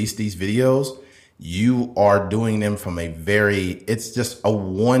you release these videos, you are doing them from it's just a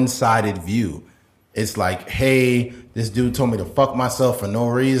one-sided view. It's like, hey, this dude told me to fuck myself for no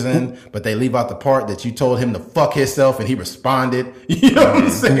reason, but they leave out the part that you told him to fuck himself and he responded. You know what I'm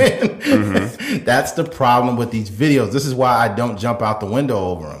saying? That's the problem with these videos. This is why I don't jump out the window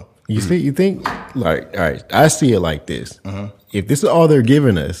over them. You think, like, all right, I see it like this. If this is all they're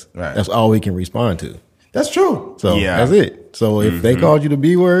giving us, that's all we can respond to. That's true. So that's it. So if they called you the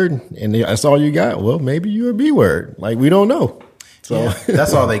B word and that's all you got, well, maybe you're a B word. Like, we don't know. So yeah,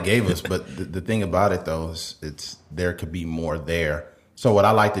 that's all they gave us. But the thing about it, though, is there could be more there. So what I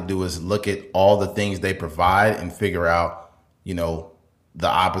like to do is look at all the things they provide and figure out, you know, the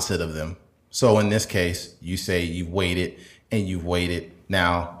opposite of them. So in this case, you say you've waited and you've waited.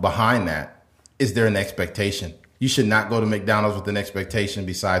 Now, behind that, is there an expectation? You should not go to McDonald's with an expectation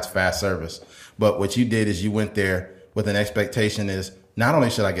besides fast service. But what you did is you went there with an expectation is, not only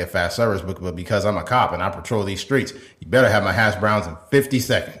should I get fast service, but because I'm a cop and I patrol these streets, you better have my hash browns in 50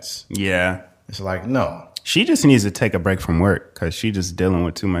 seconds. Yeah. It's like, no. She just needs to take a break from work because she's just dealing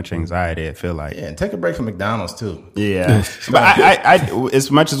with too much anxiety, I feel like. Yeah, and take a break from McDonald's, too. Yeah. But I, as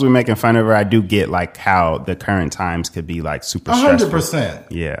much as we're making fun of her, I do get, like, how the current times could be, like, super stressful.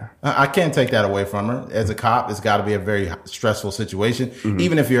 100%. Yeah. I can't take that away from her. As a cop, it's got to be a very stressful situation.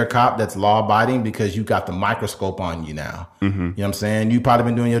 Even if you're a cop that's law-abiding because you got the microscope on you now. You know what I'm saying? You've probably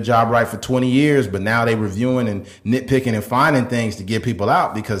been doing your job right for 20 years, but now they reviewing and nitpicking and finding things to get people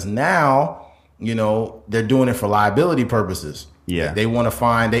out because now, you know, they're doing it for liability purposes. Yeah. They want to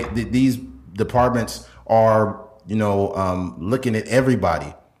find, these departments are, you know, looking at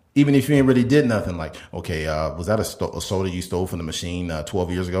everybody. Even if you ain't really did nothing, like, okay, was that a soda you stole from the machine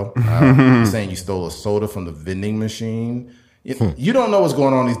 12 years ago? Saying you stole a soda from the vending machine. You don't know what's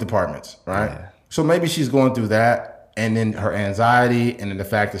going on in these departments, right? Yeah. So maybe she's going through that. And then her anxiety, and then the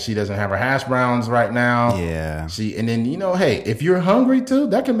fact that she doesn't have her hash browns right now. Yeah. And then, you know, hey, if you're hungry too,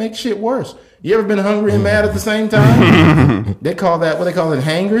 that can make shit worse. You ever been hungry and mad at the same time? They call that, what they call it,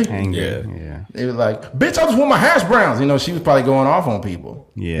 hangry? Hangry, yeah. They were like, bitch, I just want my hash browns. You know, she was probably going off on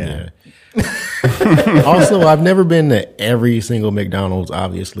people. Yeah. Also, I've never been to every single McDonald's,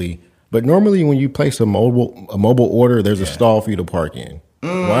 obviously. But normally when you place a mobile order, there's a stall for you to park in.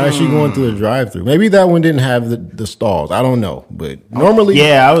 Why is she going through the drive-thru? Maybe that one didn't have the stalls. I don't know, but normally,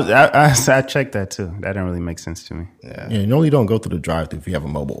 I checked that too. That didn't really make sense to me. Yeah, you normally don't go through the drive-thru if you have a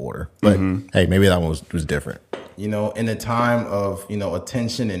mobile order. But hey, maybe that one was different. You know, in a time of, you know,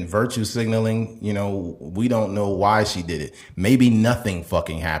 attention and virtue signaling, you know, we don't know why she did it. Maybe nothing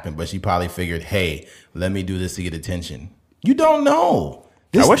fucking happened, but she probably figured, hey, let me do this to get attention. You don't know.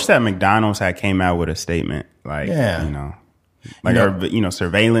 I wish that McDonald's had came out with a statement, like, you know. Like, you know,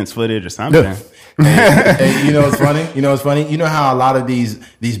 surveillance footage or something. Hey, you know what's funny? You know how a lot of these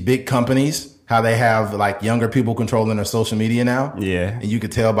big companies, how they have like younger people controlling their social media now? Yeah. And you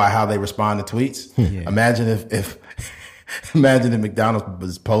could tell by how they respond to tweets. Imagine if imagine if McDonald's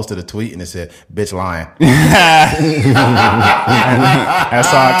was posted a tweet and it said, bitch lying. That's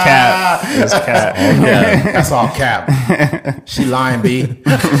all cap. That's cap. That's all cap. She lying, B.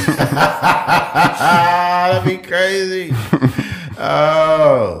 That'd be crazy.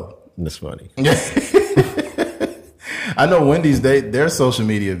 Oh. That's funny. I know Wendy's, their social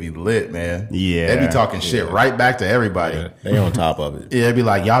media be lit, man. Yeah. They be talking shit right back to everybody. Yeah, they on top of it. Yeah, they be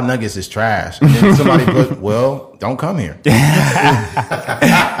like, y'all nuggets is trash. And then somebody put, well, don't come here.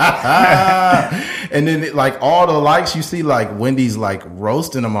 And then like all the likes you see, like Wendy's like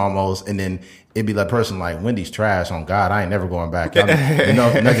roasting them almost, and then it'd be like person like Wendy's trash. On God, I ain't never going back.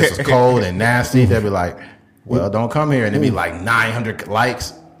 Nuggets was cold and nasty. They'd be like, well, don't come here, and it'd be like 900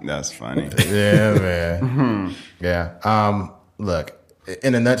 likes. That's funny. Yeah, man. Yeah. Look,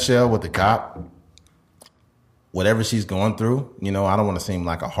 in a nutshell, with the cop, whatever she's going through, I don't want to seem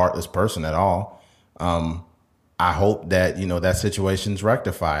like a heartless person at all. I hope that, that situation's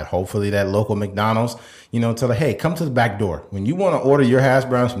rectified. Hopefully that local McDonald's, tell her, hey, come to the back door. When you want to order your hash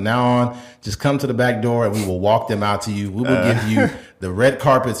browns from now on, just come to the back door and we will walk them out to you. We will give you the red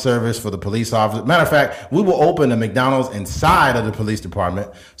carpet service for the police officer. Matter of fact, we will open a McDonald's inside of the police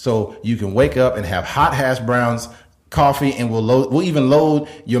department so you can wake up and have hot hash browns, coffee, and we'll even load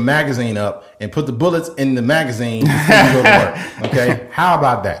your magazine up and put the bullets in the magazine before you go to work. Okay? How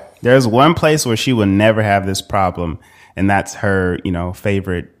about that? There's one place where she will never have this problem, and that's her,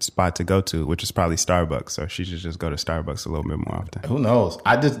 favorite spot to go to, which is probably Starbucks. So she should just go to Starbucks a little bit more often. Who knows?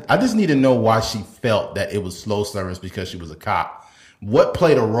 I just need to know why she felt that it was slow service because she was a cop. What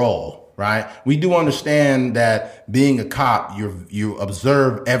played a role, right? We do understand that being a cop, you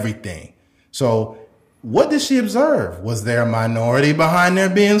observe everything. So what did she observe? Was there a minority behind there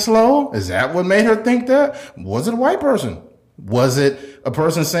being slow? Is that what made her think that? Was it a white person? Was it a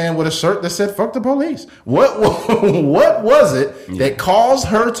person saying with a shirt that said "fuck the police"? What was it that caused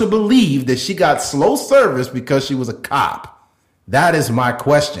her to believe that she got slow service because she was a cop? That is my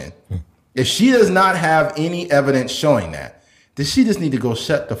question. If she does not have any evidence showing that, then she just need to go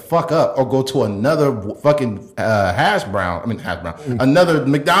shut the fuck up or go to another fucking another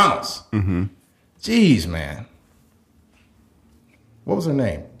McDonald's. Mm-hmm. Jeez, man. What was her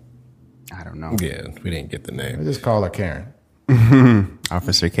name? I don't know. Yeah, we didn't get the name. I just call her Karen.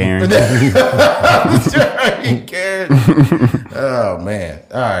 Officer Karen. Karen. Oh man!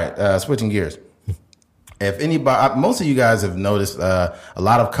 All right, switching gears. If anybody, most of you guys have noticed, a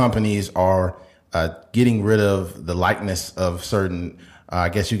lot of companies are getting rid of the likeness of certain, I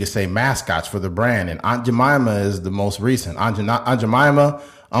guess you could say, mascots for the brand. And Aunt Jemima is the most recent. Aunt Jemima,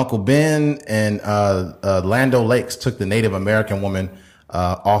 Uncle Ben, and Land O'Lakes took the Native American woman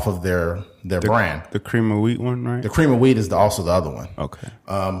off of their brand. The cream of wheat one, right? The cream of wheat is also the other one. Okay.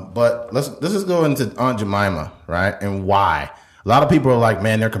 But let's just go into Aunt Jemima, right? And why. A lot of people are like,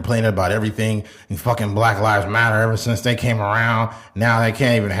 man, they're complaining about everything and fucking Black Lives Matter ever since they came around. Now they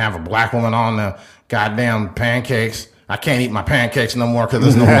can't even have a black woman on the goddamn pancakes. I can't eat my pancakes no more because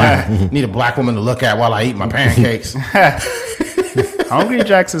there's no black. Need a black woman to look at while I eat my pancakes. Hungry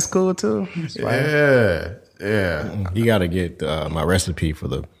Jacks is cool too. Yeah. You got to get my recipe for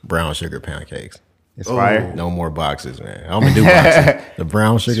the brown sugar pancakes. It's fire. No more boxes, man. I'm gonna do boxes. The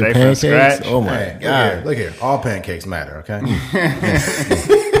brown sugar Straight from pancakes. scratch. Oh my god! Look here. All pancakes matter, okay?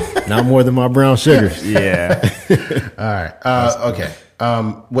 Not more than my brown sugars. Yeah. All right. Okay.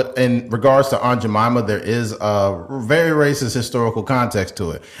 What in regards to Aunt Jemima, there is a very racist historical context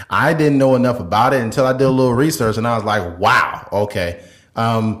to it. I didn't know enough about it until I did a little research, and I was like, wow, okay.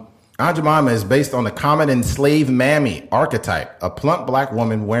 Aunt Jemima is based on the common enslaved mammy archetype, a plump black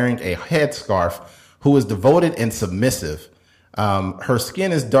woman wearing a headscarf who is devoted and submissive. Her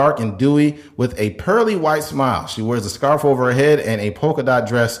skin is dark and dewy with a pearly white smile. She wears a scarf over her head and a polka dot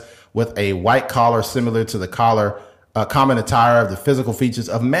dress with a white collar similar to the common attire of the physical features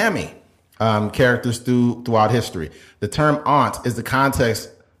of mammy characters throughout history. The term aunt is the context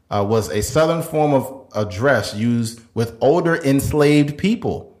was a southern form of a dress used with older enslaved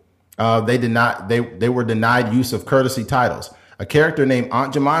people. They were denied use of courtesy titles. A character named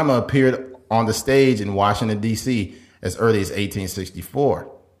Aunt Jemima appeared on the stage in Washington, D.C. as early as 1864.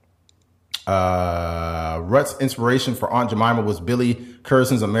 Rutt's inspiration for Aunt Jemima was Billy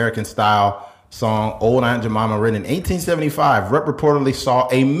Curson's American style song, Old Aunt Jemima, written in 1875. Rutt reportedly saw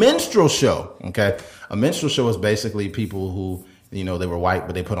a minstrel show. Okay. A minstrel show is basically people who, they were white,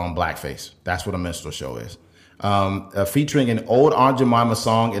 but they put on blackface. That's what a minstrel show is. Featuring an old Aunt Jemima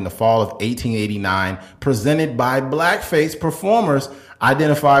song in the fall of 1889, presented by blackface performers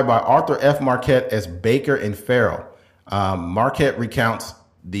identified by Arthur F. Marquette as Baker and Farrell. Marquette recounts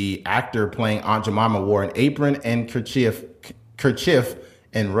the actor playing Aunt Jemima wore an apron and kerchief,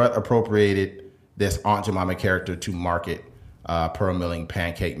 and Rutt appropriated this Aunt Jemima character to market pearl milling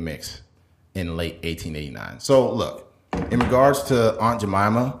pancake mix in late 1889. So look, in regards to Aunt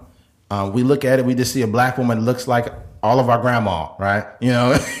Jemima, we look at it, we just see a black woman that looks like all of our grandma, right?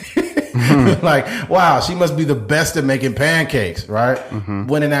 Like, wow, she must be the best at making pancakes, right? Mm-hmm.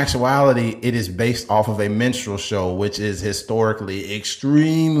 When in actuality, it is based off of a minstrel show, which is historically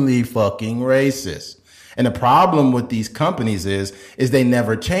extremely fucking racist. And the problem with these companies is they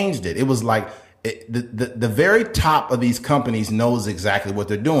never changed it. It was like the very top of these companies knows exactly what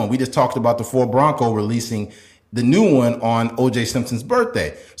they're doing. We just talked about the Ford Bronco releasing the new one on O.J. Simpson's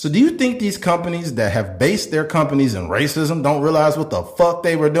birthday. So do you think these companies that have based their companies in racism don't realize what the fuck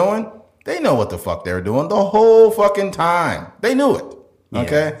they were doing? They know what the fuck they were doing the whole fucking time. They knew it.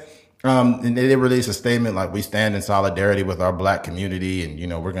 Okay. Yeah. And they released a statement like, we stand in solidarity with our black community and,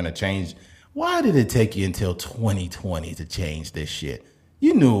 we're going to change. Why did it take you until 2020 to change this shit?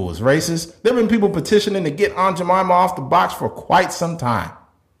 You knew it was racist. There have been people petitioning to get Aunt Jemima off the box for quite some time.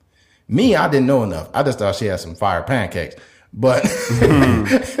 Me, I didn't know enough. I just thought she had some fire pancakes. But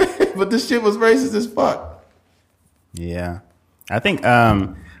but this shit was racist as fuck. Yeah. I think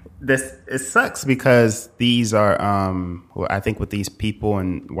it sucks because these are I think what these people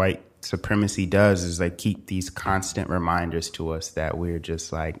and white supremacy does is they keep these constant reminders to us that we're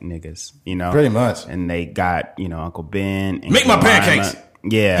just like niggas, Pretty much. And they got, Uncle Ben and make my pancakes.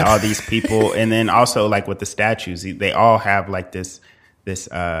 Yeah, all these people. And then also like with the statues, they all have like this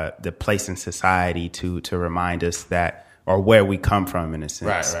the place in society to remind us that, or where we come from in a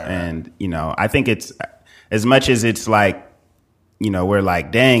sense. Right. And, I think it's as much as it's like, we're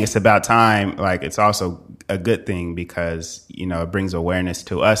like, dang, it's about time. Like, it's also a good thing because, it brings awareness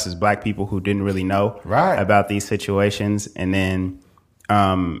to us as black people who didn't really know about these situations. And then,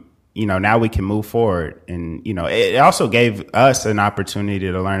 now we can move forward. And, it also gave us an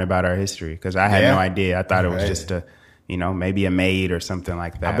opportunity to learn about our history because I had no idea. I thought it was just maybe a maid or something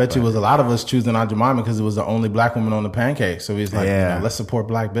like that. I bet you it was a lot of us choosing Aunt Jemima because it was the only black woman on the pancake. So he's like, let's support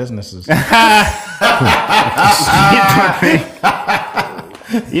black businesses.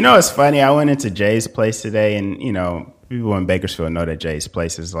 It's funny. I went into Jay's Place today, and people in Bakersfield know that Jay's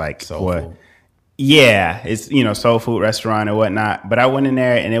Place is like soul food. Yeah, it's soul food restaurant and whatnot. But I went in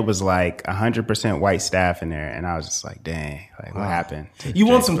there, and it was like 100% white staff in there, and I was just like, dang, like what happened? You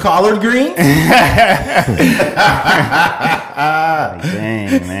want some collard greens? Like,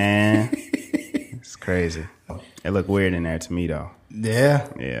 dang, man, it's crazy. It looked weird in there to me, though.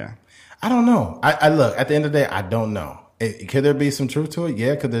 Yeah. I don't know. I look, at the end of the day, I don't know. Could there be some truth to it?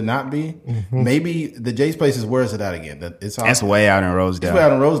 Yeah. Could there not be? Mm-hmm. Maybe the Jay's Place is, where is it at again? That's way out in Rosedale. It's way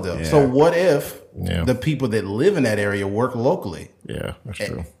out in Rosedale. Yeah. So what if the people that live in that area work locally? Yeah, that's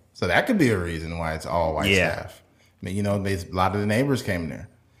true. So that could be a reason why it's all white staff. I mean, a lot of the neighbors came there.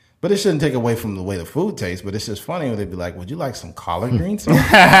 But it shouldn't take away from the way the food tastes. But it's just funny when they'd be like, would you like some collard greens? No,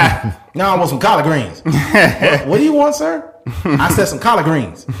 I want some collard greens. What do you want, sir? I said some collard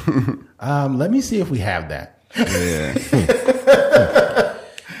greens. Let me see if we have that. Yeah.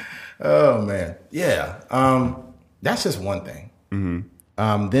 Oh, man. Yeah. That's just one thing.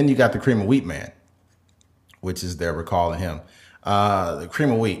 Mm-hmm. Then you got the cream of wheat man, which is they're recalling him. The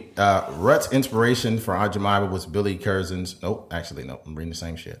cream of wheat. Rut's inspiration for Aunt Jemima was Billy Curzon's. Nope. I'm reading the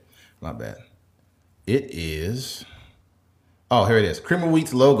same shit. My bad. It is. Oh, here it is. Cream of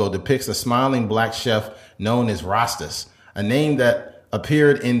Wheat's logo depicts a smiling black chef known as Rastas, a name that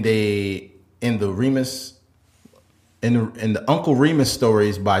appeared in the Remus in the Uncle Remus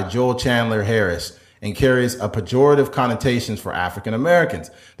stories by Joel Chandler Harris and carries a pejorative connotations for African Americans.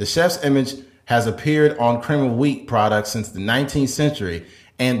 The chef's image has appeared on cream of wheat products since the 19th century,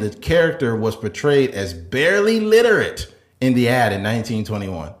 and the character was portrayed as barely literate in the ad in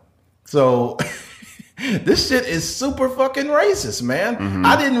 1921. So this shit is super fucking racist, man. Mm-hmm.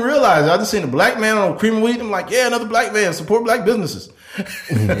 I didn't realize. I just seen a black man on cream of wheat. I'm like, yeah, another black man, support black businesses.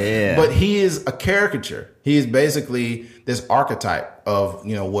 Yeah. But he is a caricature. He is basically this archetype of,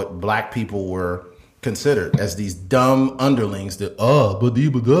 what black people were considered as these dumb underlings that,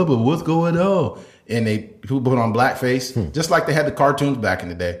 what's going on? And people put on blackface, just like they had the cartoons back in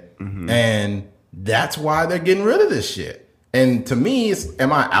the day. Mm-hmm. And that's why they're getting rid of this shit. And to me,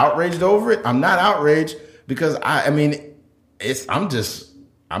 am I outraged over it? I'm not outraged because I'm being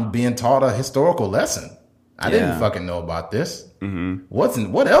taught a historical lesson. I didn't fucking know about this. Mm-hmm.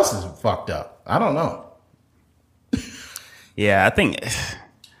 What else is fucked up? I don't know. Yeah, I think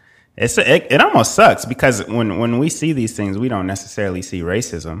it almost sucks because when we see these things, we don't necessarily see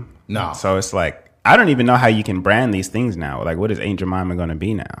racism. No. So it's like, I don't even know how you can brand these things now. Like, what is Aunt Jemima going to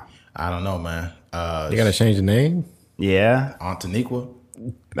be now? I don't know, man. They got to change the name? Yeah. Aunt Taniqua?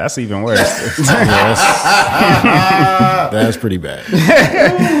 That's even worse. That's pretty bad.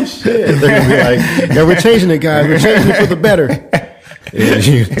 Oh, shit. They're going to be like, yeah, we're changing it, guys. We're changing it for the better.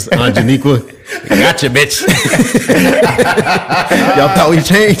 It's Aunt Janiqua. Gotcha, bitch. Y'all thought we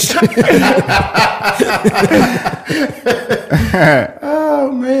changed.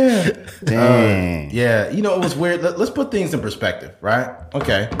 Oh, man. Dang. Yeah. It was weird. Let's put things in perspective, right?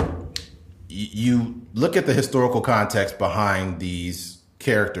 Okay. You look at the historical context behind these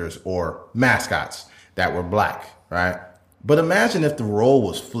characters or mascots that were black, right? But imagine if the role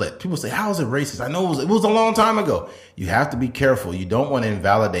was flipped. People say, how is it racist? I know it was a long time ago. You have to be careful. You don't want to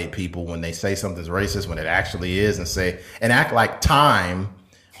invalidate people when they say something's racist when it actually is, and act like time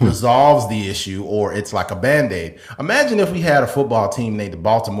resolves the issue or it's like a Band-Aid. Imagine if we had a football team named the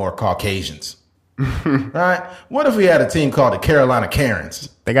Baltimore Caucasians. Right? What if we had a team called the Carolina Karens?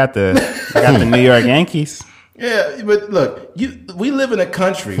 They got the New York Yankees. Yeah, but look, we live in a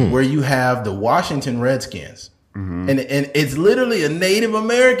country where you have the Washington Redskins. And it's literally a Native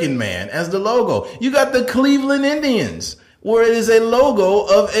American man as the logo. You got the Cleveland Indians, where it is a logo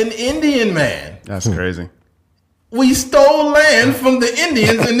of an Indian man. That's crazy. We stole land from the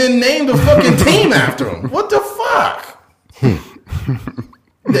Indians and then named a fucking team after them. What the fuck?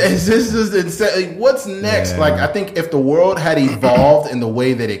 This is insane. What's next? Yeah. Like, I think if the world had evolved in the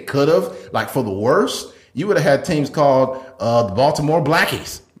way that it could have, like for the worst, you would have had teams called the Baltimore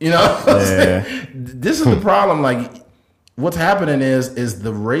Blackies. You know, Yeah. This is the problem. Like, what's happening is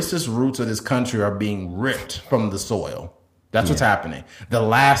the racist roots of this country are being ripped from the soil. That's what's happening. The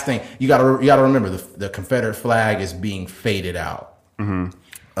last thing you got to remember, the Confederate flag is being faded out.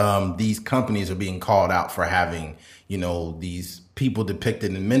 These companies are being called out for having, these people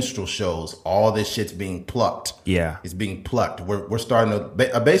depicted in minstrel shows. All this shit's being plucked. Yeah, it's being plucked. We're starting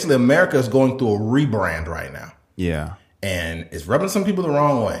to basically America is going through a rebrand right now. Yeah. And it's rubbing some people the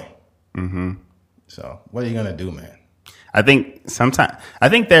wrong way. So what are you gonna do, man? I think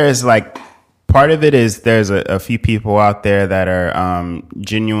there's like part of it is there's a few people out there that are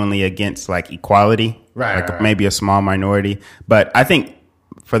genuinely against like equality, right? Maybe a small minority, but I think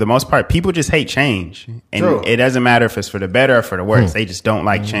for the most part, people just hate change, and True. It doesn't matter if it's for the better or for the worse. They just don't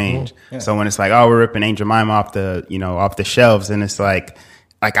like change. Yeah. So when it's like, oh, we're ripping Aunt Jemima off the shelves, and it's like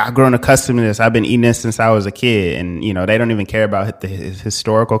I've grown accustomed to this. I've been eating this since I was a kid, and they don't even care about the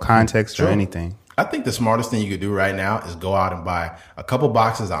historical context or anything. I think the smartest thing you could do right now is go out and buy a couple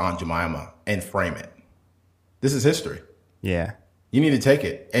boxes of Aunt Jemima and frame it. This is history. Yeah. You need to take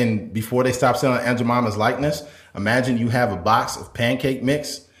it. And before they stop selling Aunt Jemima's likeness, imagine you have a box of pancake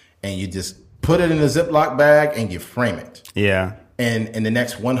mix and you just put it in a Ziploc bag and you frame it. Yeah. And in the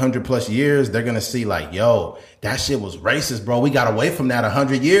next 100 plus years, they're going to see like, yo, that shit was racist, bro. We got away from that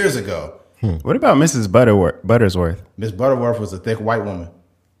 100 years ago. What about Mrs. Buttersworth? Miss Butterworth was a thick white woman.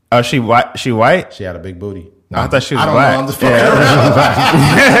 Oh, she white? She white? She had a big booty. I thought she was I don't black. know. I'm just fucking around.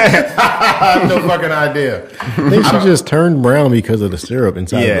 I have no fucking idea. I think she just turned brown because of the syrup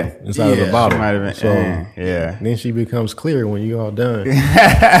inside of the bottle. Might have been. So yeah. then she becomes clear when you all done.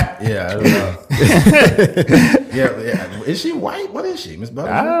 Yeah, I don't know. yeah. Is she white? What is she, Miss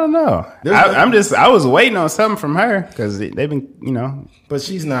Butterworth? I don't know. I was waiting on something from her because they've been, but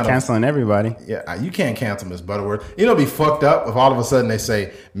she's not canceling everybody. Yeah, you can't cancel Miss Butterworth. It'd be fucked up if all of a sudden they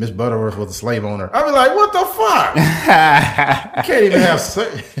say Miss Butterworth was a slave owner. I'd be like, what the fuck? You can't even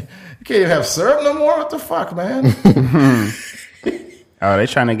have syrup no more. What the fuck, man? Oh, they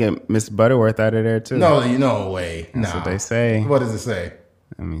trying to get Miss Butterworth out of there too. No way. That's what they say. What does it say?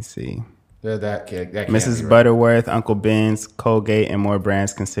 Let me see. That can't Mrs. be right. Butterworth, Uncle Ben's, Colgate, and more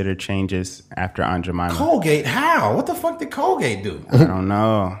brands consider changes after Aunt Jemima. Colgate? How? What the fuck did Colgate do? I don't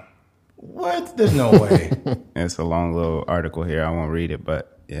know. What? There's no way. It's a long little article here. I won't read it,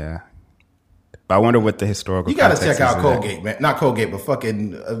 but yeah. But I wonder what the historical. You got to context check is out of that. Colgate, man. Not Colgate, but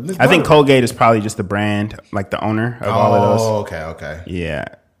fucking. Miss I think Butterworth. Colgate is probably just the brand, like the owner of all of those. Oh, okay. Yeah.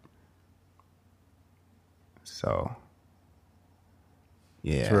 So.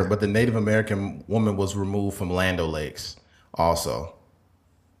 Yeah. Sure, but the Native American woman was removed from Land O'Lakes also.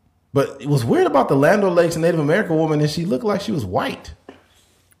 But it was weird about the Land O'Lakes Native American woman is she looked like she was white.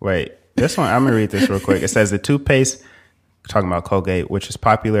 Wait, this one, I'm going to read this real quick. It says the toothpaste, talking about Colgate, which is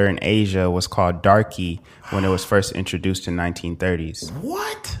popular in Asia, was called Darky when it was first introduced in 1930s.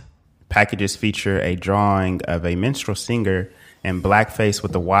 What? Packages feature a drawing of a minstrel singer in blackface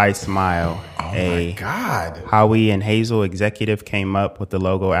with a wide smile. Oh my God. Howie and Hazel executive came up with the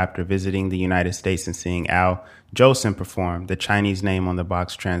logo after visiting the United States and seeing Al Jolson perform. The Chinese name on the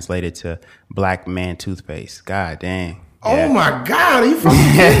box translated to Black Man Toothpaste. God dang. Oh my God. Are you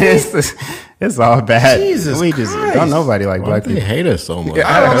fucking kidding me? It's all bad. Jesus we just Christ. don't nobody like Why black do they people. hate us so much?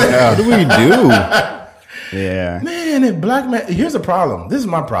 I don't know. What do we do? Yeah. Man, and black man. Here's the problem. This is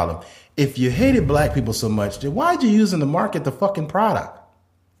my problem. If you hated black people so much, then why'd you use them to market the fucking product?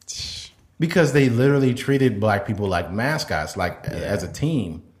 Because they literally treated black people like mascots, like as a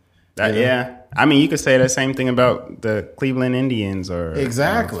team. Yeah. I mean, you could say the same thing about the Cleveland Indians or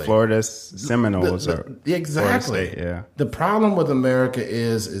Exactly. Florida Seminoles or exactly. Florida State, yeah. The problem with America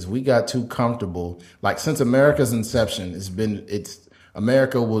is we got too comfortable. Like since America's inception, it's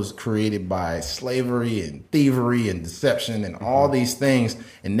America was created by slavery and thievery and deception and all these things.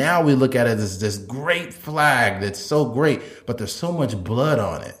 And now we look at it as this great flag that's so great, but there's so much blood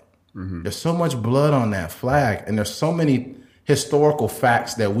on it. There's so much blood on that flag, and there's so many historical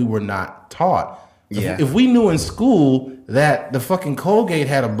facts that we were not taught. Yeah. If we knew in school that the fucking Colgate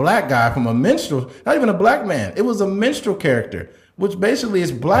had a black guy from a minstrel, not even a black man, it was a minstrel character, which basically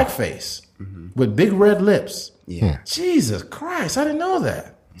is blackface with big red lips. Yeah. Jesus Christ, I didn't know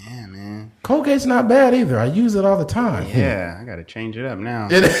that. Yeah, man. Colgate's not bad either. I use it all the time. Yeah, I got to change it up now.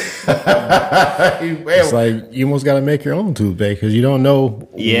 It's like you almost got to make your own toothpaste because you don't know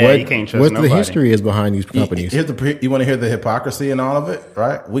you can't trust what nobody. the history is behind these companies. You want to hear the hypocrisy in all of it,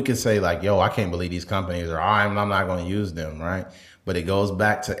 right? We could say like, yo, I can't believe these companies, or I'm not going to use them, right? But it goes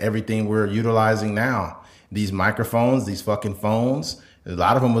back to everything we're utilizing now. These microphones, these fucking phones, a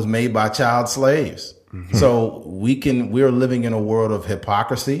lot of them was made by child slaves. So we're living in a world of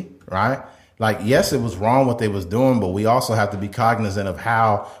hypocrisy, right? Like, yes, it was wrong what they was doing, but we also have to be cognizant of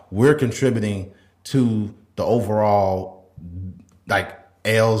how we're contributing to the overall, like,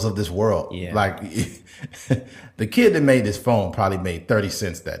 ills of this world. Yeah. Like, the kid that made this phone probably made 30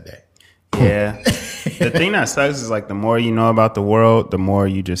 cents that day. Yeah. The thing that sucks is like the more you know about the world, the more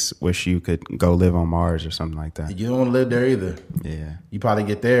you just wish you could go live on Mars or something like that. You don't want to live there either. Yeah. You probably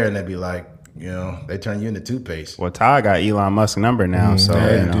get there and they'd be like, you know, they turn you into toothpaste. Well, Todd got Elon Musk's number now, so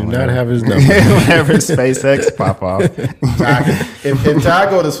I you know, do not whenever- have his number. whenever SpaceX pop off. If Todd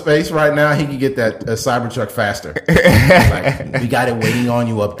go to space right now, he could get that Cybertruck faster. Like, we got it waiting on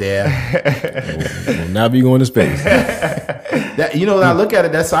you up there. Will not be going to space. That, you know, when I look at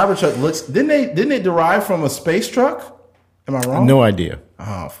it, that Cybertruck looks. Didn't they derive from a space truck? Am I wrong? No idea.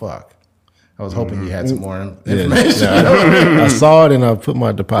 Oh fuck! I was hoping you had some more Yeah, information. I saw it and I put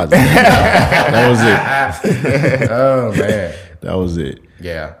my deposit. That was it. Oh man. That was it.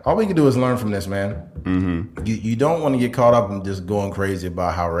 Yeah, all we can do is learn from this, man. You don't want to get caught up in just going crazy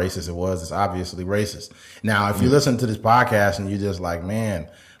about how racist it was. It's obviously racist. Now, if you listen to this podcast and you're just like, man,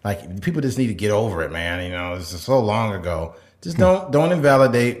 like people just need to get over it, man. You know, this is so long ago. Just don't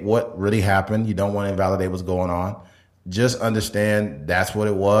invalidate what really happened. You don't want to invalidate what's going on. Just understand that's what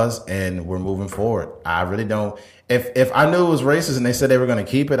it was, and we're moving forward. I really don't. If I knew it was racist and they said they were going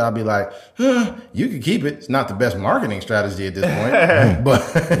to keep it, I'd be like, you can keep it. It's not the best marketing strategy at this point, but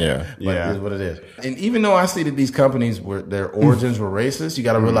it is what it is. And even though I see that these companies were their origins were racist, you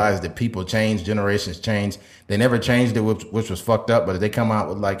got to realize that people change, generations change. They never changed it, which was fucked up. But if they come out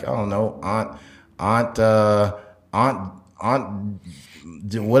with like, I don't know, Aunt,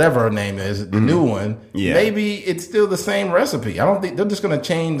 whatever her name is, the new one, maybe it's still the same recipe. I don't think they're just going to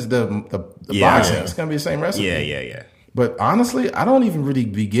change the boxing. It's going to be the same recipe. Yeah. But honestly, I don't even really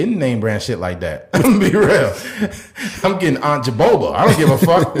be getting name brand shit like that. I'm going to be real. I'm getting Aunt Jaboba. I don't give a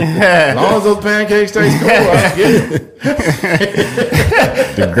fuck. As long as those pancakes taste cool, I get it.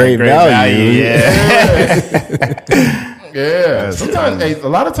 The great value. Yeah. Sometimes, a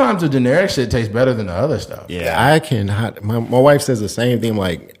lot of times the generic shit tastes better than the other stuff. Yeah. I cannot. My wife says the same thing. I'm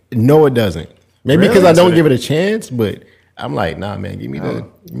like, no, it doesn't. Maybe Really? because I don't give it a chance, but I'm like, nah, man, give me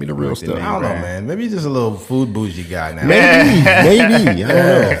the real stuff. I don't know, man. Maybe you're just a little food bougie guy now. Maybe. I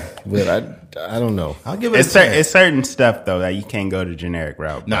don't know. But I don't know. I'll give it a chance. It's certain stuff though that you can't go the generic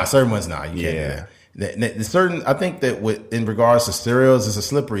route. Nah, certain ones not. You can't do that. The certain, I think that in regards to cereals, it's a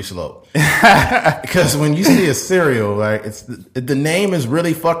slippery slope. Because when you see a cereal, like the name is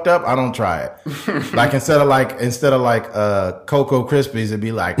really fucked up, I don't try it. Like instead of like Cocoa Krispies, it'd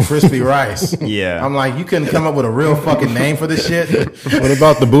be like Crispy Rice. Yeah. I'm like, you couldn't come up with a real fucking name for this shit. What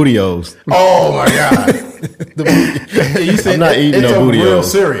about the Booty-O's? Oh my god. You said I'm not eating it's no a Booty-O's. real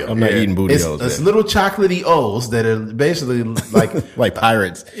cereal. I'm not eating Booty-O's. It's little chocolatey O's that are basically like like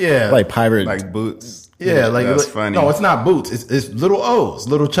pirates. Yeah. Like pirate. Like Boots. Yeah, like that's funny. No, it's not Boots. It's little O's,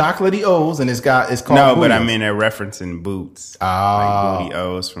 little chocolatey O's, and it's called. No, but I Booty-O's. mean they're referencing Boots. Oh. Like Booty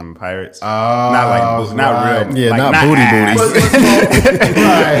O's from Pirates. Not like Boots, not right. real. Yeah, like, not booty ass. booty.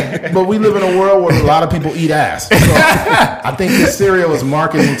 Right, but we live in a world where a lot of people eat ass. So I think this cereal is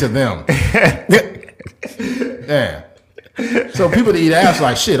marketing to them. Yeah. So people that eat ass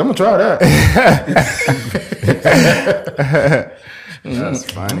like shit. I'm gonna try that.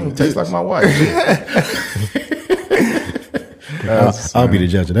 That's funny. It tastes like my wife. I'll be the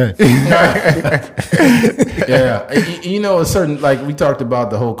judge of that. Yeah, you know, a certain, like we talked about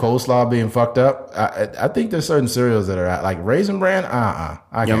the whole coleslaw being fucked up. I think there's certain cereals that are like Raisin Bran. I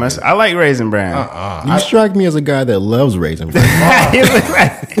like Raisin Bran. You strike me as a guy that loves Raisin Bran. He looks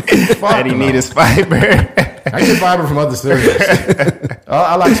like that he need his fiber. I get fiber from other cereals.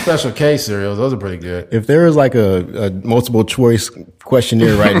 I like Special K cereals; those are pretty good. If there is like a multiple choice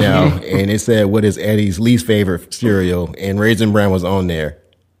questionnaire right now, and it said, "What is Eddie's least favorite cereal?" And Raisin Bran was on there.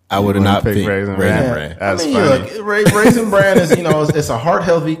 I would have not picked Raisin Bran. That's funny. Look, Raisin Bran is, it's a heart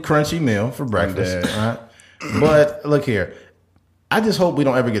healthy, crunchy meal for breakfast. Right? But look here, I just hope we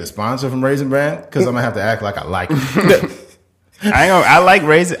don't ever get a sponsor from Raisin Bran because I'm gonna have to act like I like it. I like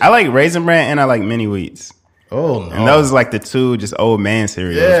Raisin Bran and I like Mini Wheats. Oh no! And those are like the two just old man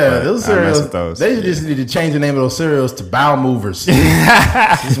cereals. Yeah, those cereals. Those. They just need to change the name of those cereals to Bowel Movers.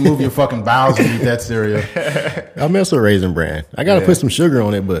 Just move your fucking bowels and eat that cereal. I mess with Raisin Bran. I gotta put some sugar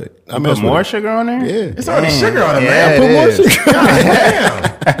on it, but I mess Put more with sugar on there? Yeah, It's already sugar on it, Yeah, man. it Put more is. sugar. God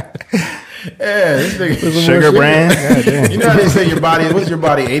damn. Yeah, this nigga. Sugar Brand? God damn. You know how they say your body, what's your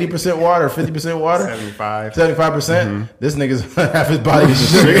body, 80% water or 50% water? 75. 75%? Mm-hmm. This nigga's, half his body is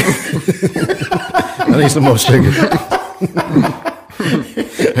sugar. I need some more sugar.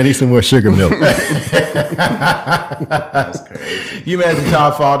 I need some more sugar milk. That's crazy. You imagine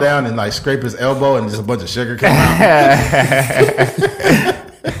Todd fall down and like scrape his elbow and just a bunch of sugar come out.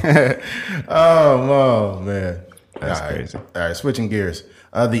 Oh, man. That's All right. crazy. All right, switching gears.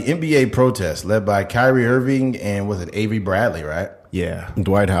 The NBA protest led by Kyrie Irving and was it Avery Bradley, right? Yeah.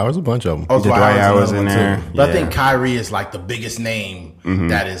 Dwight Howard's a bunch of them. Oh, Dwight Howard's in another one, there. too. But I Yeah. think Kyrie is like the biggest name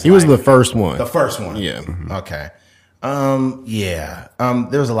that is. He was like, the first one. The first one. Yeah. Okay. Yeah.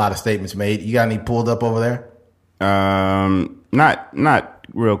 There was a lot of statements made. You got any pulled up over there? Not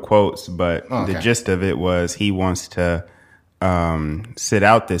real quotes, but Okay. the gist of it was he wants to sit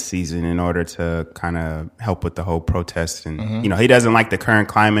out this season in order to kind of help with the whole protest. And, he doesn't like the current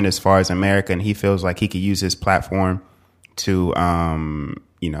climate as far as America, and he feels like he could use his platform to,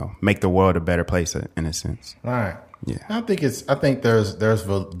 make the world a better place in a sense. All right. Yeah. I think there's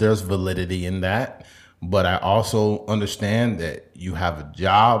validity in that, but I also understand that you have a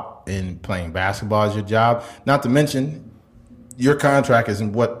job and playing basketball is your job. Not to mention your contract is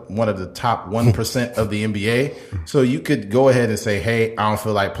in one of the top 1% of the NBA. So you could go ahead and say, "Hey, I don't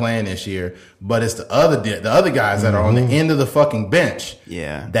feel like playing this year," but it's the other guys that are on the end of the fucking bench,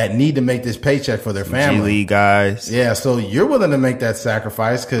 that need to make this paycheck for their family. G League guys. Yeah, so you're willing to make that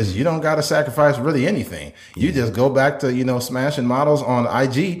sacrifice because you don't got to sacrifice really anything. You just go back to, smashing models on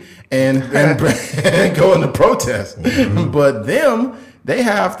IG and go into protest. But they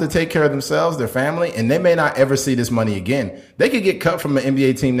have to take care of themselves, their family, and they may not ever see this money again. They could get cut from an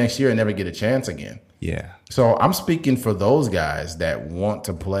NBA team next year and never get a chance again. Yeah. So I'm speaking for those guys that want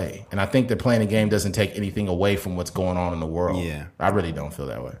to play. And I think that playing a game doesn't take anything away from what's going on in the world. Yeah. I really don't feel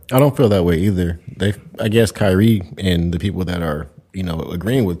that way. I don't feel that way either. I guess Kyrie and the people that are,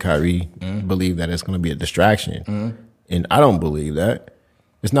 agreeing with Kyrie believe that it's going to be a distraction. And I don't believe that.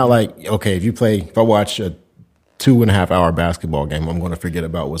 It's not like, okay, if I watch a 2.5 hour basketball game, I'm going to forget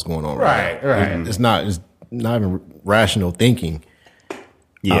about what's going on. Right. It's not even rational thinking.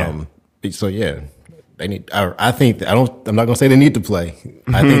 Yeah. So yeah, they need. I think I'm not going to say they need to play.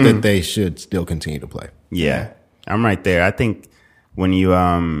 I think that they should still continue to play. Yeah. I'm right there. I think when you're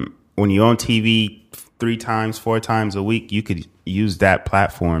on TV 3 times, 4 times a week, you could use that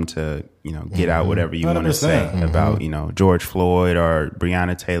platform to, get out whatever you want to say about, George Floyd or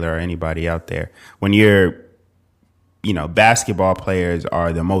Breonna Taylor or anybody out there. When you're, basketball players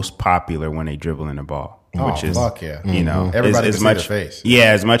are the most popular when they dribble in the ball, which is, fuck yeah. as Everybody can see much, their face.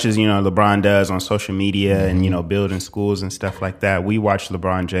 Yeah, as much as, LeBron does on social media and, building schools and stuff like that. We watch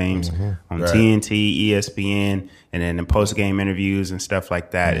LeBron James on TNT, ESPN, and then in post-game interviews and stuff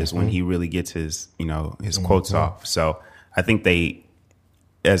like that is when he really gets his, his quotes off. So I think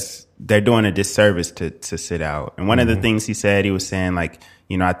they're doing a disservice to sit out. And one of the things he was saying, like,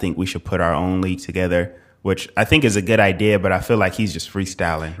 I think we should put our own league together, which I think is a good idea, but I feel like he's just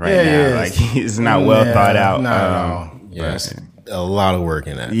freestyling now. Yeah. Like he's not well thought out. No. Yes, a lot of work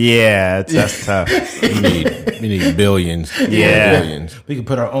in that. Yeah, that's tough. You need billions. Yeah. Billions. We can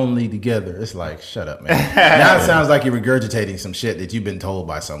put our own league together. It's like, shut up, man. Now it sounds like you're regurgitating some shit that you've been told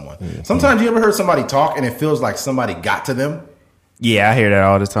by someone. Sometimes you ever heard somebody talk and it feels like somebody got to them? Yeah, I hear that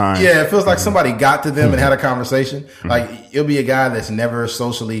all the time. Yeah, it feels like somebody got to them and had a conversation. Like, it'll be a guy that's never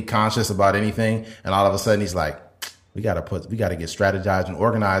socially conscious about anything, and all of a sudden he's like, we gotta get strategized and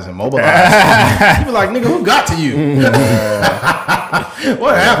organized and mobilized. You be like, nigga, who got to you?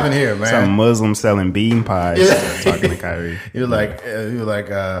 What happened here, man? Some Muslim selling bean pies talking to Kyrie. He was like,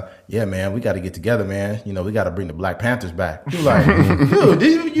 yeah, man, we got to get together, man. We got to bring the Black Panthers back. He was like,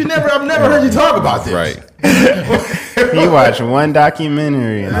 dude, I've never heard you talk about this. Right. He watched one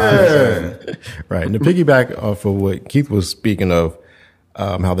documentary and all of a sudden. Right. And to piggyback off of what Keith was speaking of,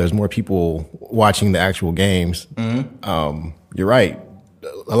 how there's more people watching the actual games. You're right.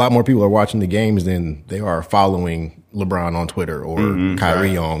 a lot more people are watching the games than they are following LeBron on Twitter or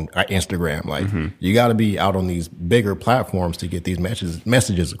Kyrie on Instagram. Like you got to be out on these bigger platforms to get these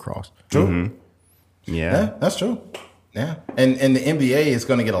messages across. True. Yeah, That's true. Yeah. And the NBA is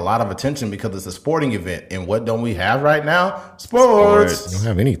going to get a lot of attention because it's a sporting event. And what don't we have right now? Sports. You don't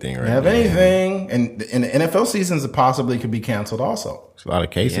have anything right have now. anything. And the NFL seasons possibly could be canceled also. It's a lot of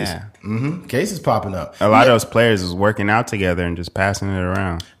cases. yeah. Cases popping up. A lot of those players is working out together and just passing it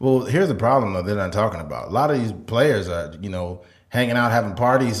around. Well, here's the problem though they're not talking about. A lot of these players are, hanging out, having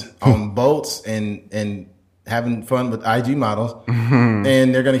parties on boats and having fun with IG models, and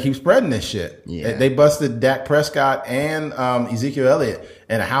they're going to keep spreading this shit. Yeah. They busted Dak Prescott and Ezekiel Elliott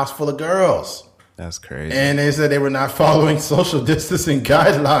in a house full of girls. That's crazy. And they said they were not following social distancing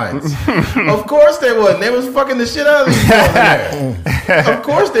guidelines. Of course they wasn't. They was fucking the shit out of these girls in there. Of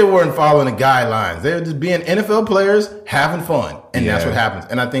course they weren't following the guidelines. They were just being NFL players having fun. And that's what happens.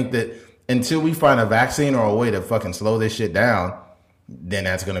 And I think that until we find a vaccine or a way to fucking slow this shit down, then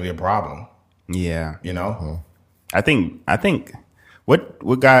that's going to be a problem. Yeah. Mm-hmm. I think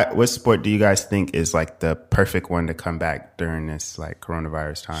what sport do you guys think is like the perfect one to come back during this like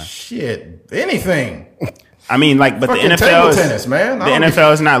coronavirus time? Shit, anything. I mean, like, but the Fucking NFL table is tennis, man. The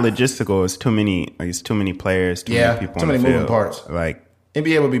NFL is not logistical. It's too many players, too many people, too on many the moving field. parts. Like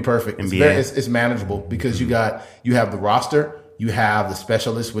NBA would be perfect. NBA. It's manageable because you have the roster, you have the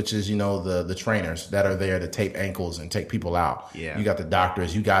specialists, which is the trainers that are there to tape ankles and take people out. Yeah. You got the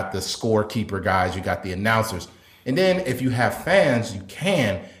doctors, you got the scorekeeper guys, you got the announcers, and then if you have fans,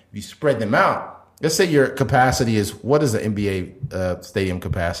 if you spread them out. Let's say your capacity is what is the NBA stadium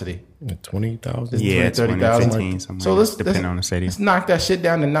capacity? 20,000. yeah, 20, 20, 30,000. 15, something So like that, depending on the stadium. Let's knock that shit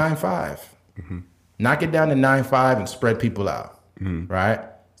down to 9.5. Knock it down to 9.5 and spread people out. Right.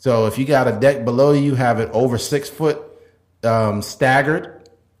 So if you got a deck below you, have it over 6 foot staggered,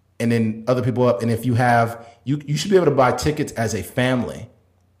 and then other people up. And if you have, you should be able to buy tickets as a family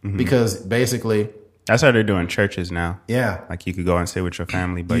because basically, That's how they're doing churches now. yeah, Like you could go and sit with your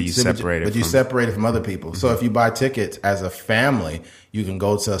family, but you separate it. But you separate it from other people. So if you buy tickets as a family, you can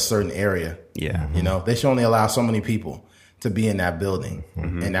go to a certain area. Yeah. They should only allow so many people to be in that building,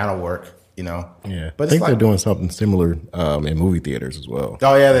 and that'll work. Yeah. But I think it's they're doing something similar in movie theaters as well.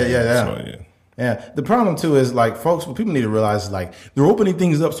 Oh yeah, So, yeah. The problem too is like, folks, what people need to realize is like they're opening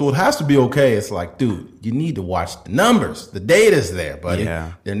things up, so it has to be okay. It's like, dude, you need to watch the numbers. The data's there, buddy.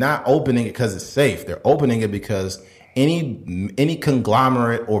 Yeah. They're not opening it because it's safe. They're opening it because any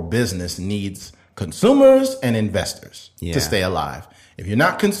conglomerate or business needs consumers and investors Yeah. to stay alive. If you're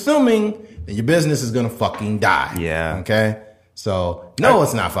not consuming, then your business is gonna fucking die. Yeah. Okay. So no,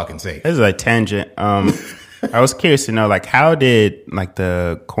 it's not fucking safe. This is a tangent. I was curious to know, like, how did like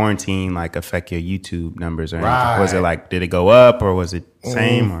the quarantine like affect your YouTube numbers or anything? Right. Was it like, did it go up or was it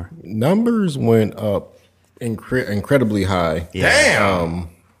same or? numbers went up incredibly high. Damn.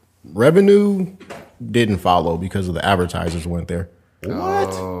 Revenue didn't follow because of the advertisers weren't there.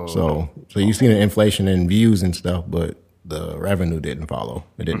 What? So you see the inflation in views and stuff, but the revenue didn't follow.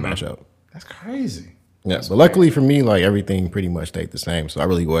 It didn't match up. That's crazy. Yeah, but luckily for me, like everything pretty much stayed the same, so I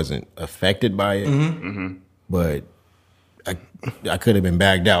really wasn't affected by it. But I could have been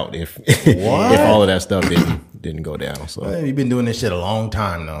bagged out if all of that stuff didn't go down. So You've been doing this shit a long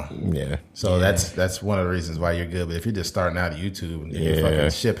time though. yeah, So that's one of the reasons why you're good. But if you're just starting out at YouTube and your fucking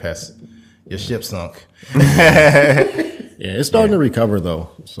ship sunk. yeah, it's starting to recover though.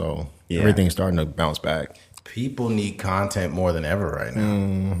 So everything's starting to bounce back. People need content more than ever right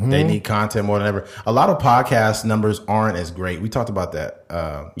now. They need content more than ever. A lot of podcast numbers aren't as great. We talked about that.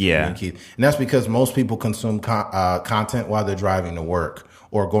 Me and Keith. And that's because most people consume content while they're driving to work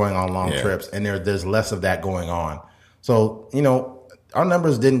or going on long trips. And there's less of that going on. So, our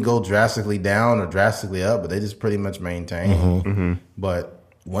numbers didn't go drastically down or drastically up, but they just pretty much maintained. But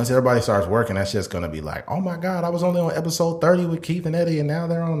once everybody starts working, that's just going to be like, oh my God, I was only on episode 30 with Keith and Eddie, and now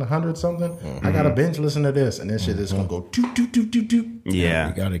they're on 100 something. I got to binge listen to this, and this shit is going to go toot, toot, toot, toot, toot. Yeah.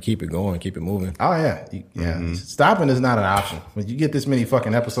 You got to keep it going, keep it moving. Oh, yeah. Stopping is not an option. When you get this many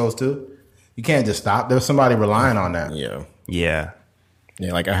fucking episodes, too, you can't just stop. There's somebody relying on that. Yeah, Yeah.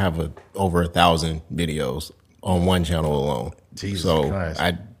 like I have over 1,000 videos on one channel alone. Jesus so Christ.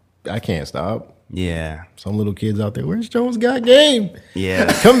 I can't stop. Yeah. Some little kids out there, where's Jones Got Game? Yeah.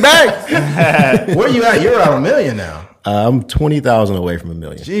 Come back. Where you at? You're at 1 million now. I'm 20,000 away from 1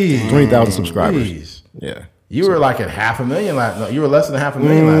 million. Jeez. 20,000 subscribers. Jeez. Yeah. You were like at 500,000 no, you were less than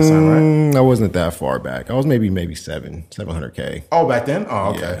 500,000 last time, right? I wasn't that far back. I was maybe 700K. Oh, back then? Oh,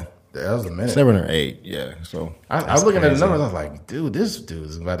 okay. Yeah. That was a minute. 7 or 8, yeah. So I was looking at the numbers. I was like, dude, this dude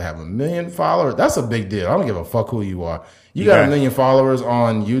is about to have 1 million followers. That's a big deal. I don't give a fuck who you are. You got 1 million followers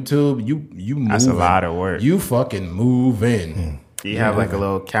on YouTube. You moving. That's a lot of work. You fucking moving. Do you have like a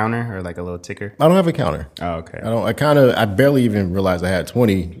little counter or like a little ticker? I don't have a counter. Oh, okay. I barely even realized I had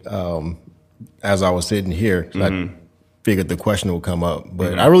 20 as I was sitting here. So I figured the question would come up,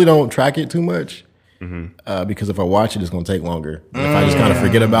 but I really don't track it too much because if I watch it, it's going to take longer. If I just kind of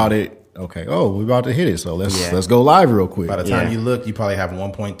forget about it, okay, we're about to hit it, so let's go live real quick. By the time you look, you probably have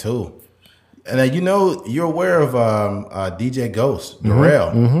 1.2. And you're aware of DJ Ghost,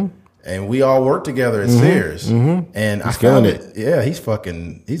 Darrell. And we all work together at Sears. And I found it. Yeah, he's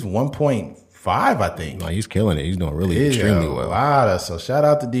 1.5, I think. No, he's killing it. He's doing really extremely well. So shout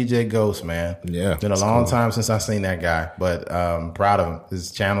out to DJ Ghost, man. Yeah. It's been a long time since I've seen that guy, but proud of him.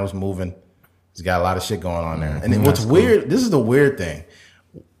 His channel's moving. He's got a lot of shit going on there. And then what's weird, this is the weird thing.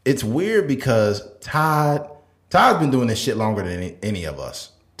 It's weird because Todd's been doing this shit longer than any of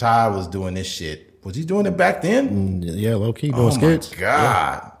us. Todd was doing this shit. Was he doing it back then? Yeah, low key doing skits. Oh my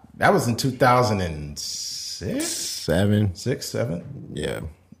God. Yeah. That was in 2006? 7. 6, 7? Yeah.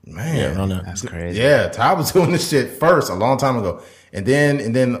 Man. Yeah, around that. That's crazy. Yeah, Todd was doing this shit first a long time ago. And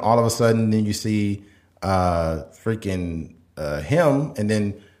then all of a sudden then you see freaking him, and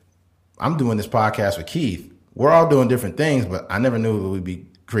then I'm doing this podcast with Keith. We're all doing different things, but I never knew we'd be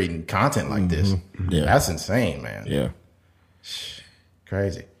creating content like this. Yeah. That's insane, man. Yeah.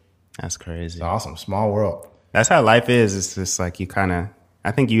 Crazy. That's crazy. It's awesome. Small world. That's how life is. It's just like you kind of,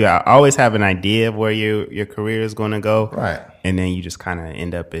 I think you always have an idea of where your career is going to go. Right. And then you just kind of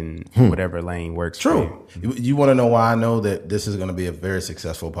end up in whatever lane works True. for you. You want to know why I know that this is going to be a very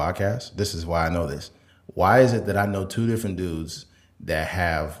successful podcast? This is why I know this. Why is it that I know two different dudes that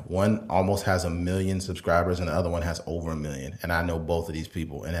have, one almost has 1 million subscribers and the other one has over 1 million? And I know both of these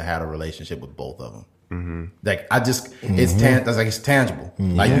people and I had a relationship with both of them. Like I just, it's tangible.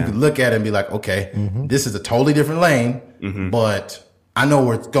 Like you could look at it and be like, okay, this is a totally different lane, but I know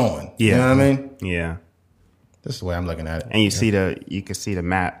where it's going. Yeah. You know what I mean? Yeah. This is the way I'm looking at it. And you can see the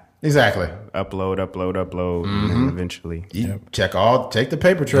map. Exactly. Upload, and then eventually. You take the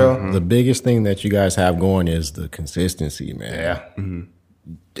paper trail. The biggest thing that you guys have going is the consistency, man.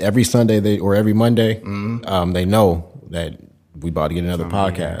 Yeah. Every Sunday or every Monday, they know that we about to get another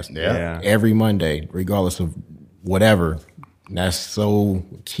podcast. Yeah. Every Monday, regardless of whatever. That's so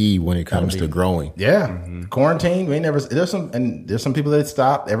key when it comes to growing. Yeah. Quarantine, there's some people that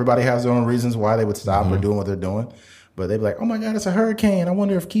stop. Everybody has their own reasons why they would stop or doing what they're doing. But they'd be like, oh my God, it's a hurricane. I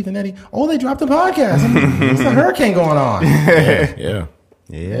wonder if Keith and Eddie, they dropped the podcast. It's a hurricane going on.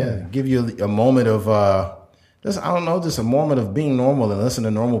 Yeah. Give you a moment of, just a moment of being normal and listen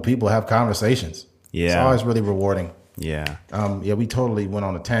to normal people have conversations. Yeah. It's always really rewarding. Yeah. We totally went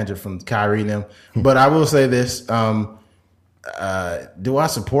on a tangent from Kyrie and them. But I will say this, do I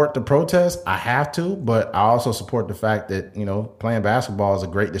support the protest? I have to, but I also support the fact that, playing basketball is a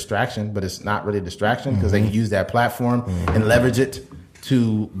great distraction, but it's not really a distraction because they can use that platform and leverage it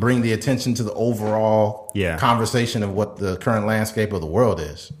to bring the attention to the overall conversation of what the current landscape of the world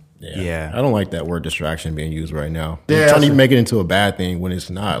is. Yeah. I don't like that word distraction being used right now. Yeah, You're trying to make it into a bad thing when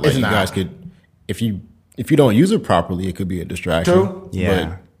it's not. Like guys could, if you don't use it properly, it could be a distraction. True. Yeah.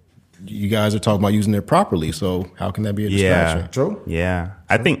 But you guys are talking about using it properly, so how can that be a distraction? Yeah. True. Yeah.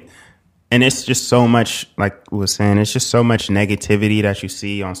 I think, and it's just so much, like we were saying, it's just so much negativity that you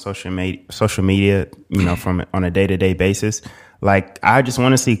see on social media, from on a day-to-day basis. Like, I just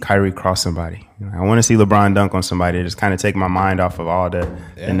want to see Kyrie cross somebody. I want to see LeBron dunk on somebody to just kind of take my mind off of all the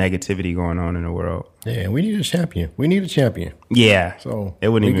negativity going on in the world. Yeah, we need a champion. Yeah. So it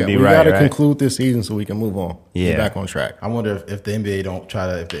wouldn't even be we right. We got to conclude this season so we can move on. Yeah. Get back on track. I wonder if the NBA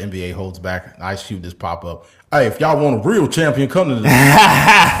if the NBA holds back, I shoot this pop up. Hey, if y'all want a real champion, come to this.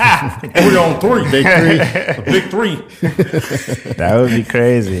 3-on-3. Big three. That would be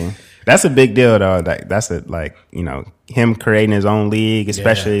crazy. That's a big deal, though. That's him creating his own league,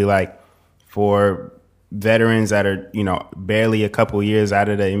 especially for veterans that are, barely a couple years out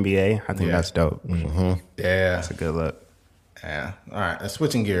of the NBA. I think that's dope. Yeah. That's a good look. Yeah. All right.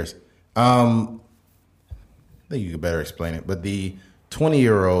 Switching gears. I think you could better explain it. But the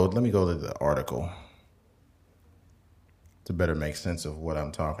 20-year-old, let me go to the article to better make sense of what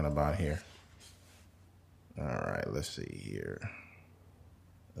I'm talking about here. All right. Let's see here.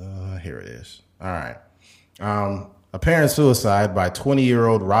 Here it is. All right. Apparent suicide by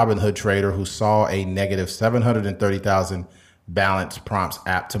 20-year-old Robinhood trader who saw a negative 730,000 balance prompts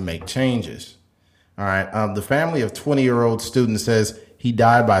app to make changes. All right. The family of 20-year-old student says he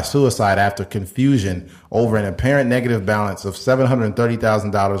died by suicide after confusion over an apparent negative balance of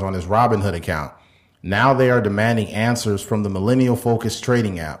 $730,000 on his Robinhood account. Now they are demanding answers from the millennial-focused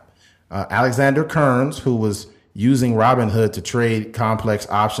trading app. Alexander Kearns, who was using Robinhood to trade complex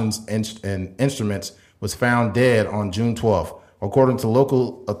options and instruments, was found dead on June 12th, according to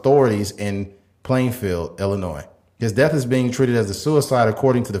local authorities in Plainfield, Illinois. His death is being treated as a suicide,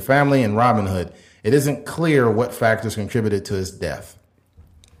 according to the family and Robinhood. It isn't clear what factors contributed to his death.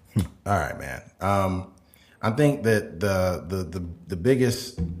 All right, man. I think that the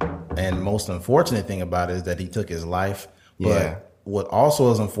biggest and most unfortunate thing about it is that he took his life. But what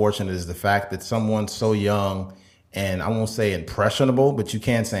also is unfortunate is the fact that someone so young, and I won't say impressionable, but you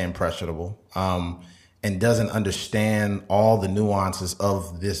can say impressionable, and doesn't understand all the nuances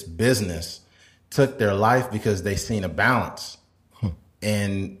of this business, took their life because they seen a balance.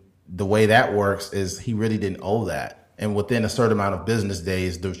 And the way that works is he really didn't owe that. And within a certain amount of business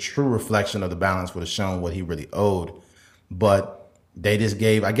days, the true reflection of the balance would have shown what he really owed. But they just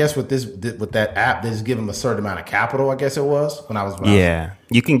gave, I guess with that app, they just give him a certain amount of capital, I guess it was.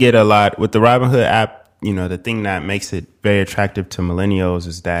 You can get a lot with the Robinhood app. You know, the thing that makes it very attractive to millennials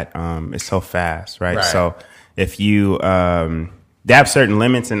is that it's so fast, right? So if you they have certain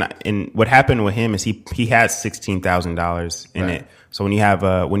limits, and what happened with him is he had $16,000 in it. So when you have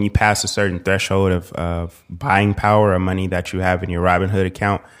when you pass a certain threshold of buying power or money that you have in your Robinhood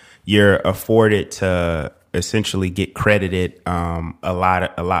account, you're afforded to essentially get credited a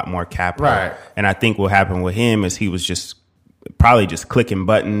lot more capital. Right. And I think what happened with him is he was probably just clicking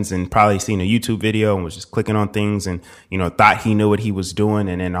buttons and probably seen a YouTube video and was just clicking on things and, you know, thought he knew what he was doing.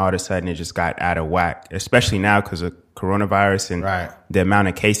 And then all of a sudden it just got out of whack, especially now because of coronavirus and the amount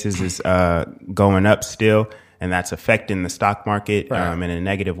of cases is going up still. And that's affecting the stock market in a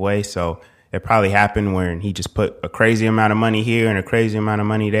negative way. So it probably happened when he just put a crazy amount of money here and a crazy amount of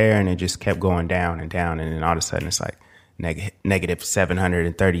money there. And it just kept going down and down. And then all of a sudden it's like negative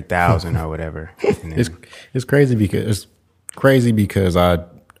 730,000 or whatever. It's crazy because I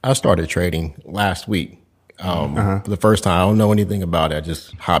started trading last week. For the first time. I don't know anything about it. I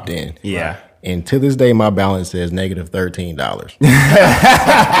just hopped in. Yeah. And to this day, my balance says negative $13.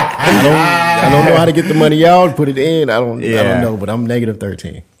 I don't know how to get the money out, put it in. I don't know, but I'm negative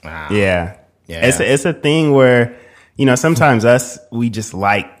 13. Wow. Yeah. It's a thing where, you know, sometimes we just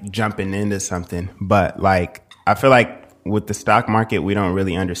like jumping into something, but like, I feel like with the stock market, we don't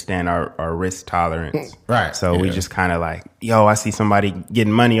really understand our risk tolerance. Right. So we just kind of like, yo, I see somebody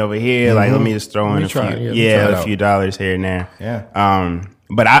getting money over here. Like, let me just throw in a few dollars here and there. Yeah.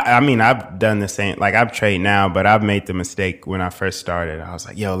 But I mean, I've done the same. Like, I've traded now, but I've made the mistake when I first started. I was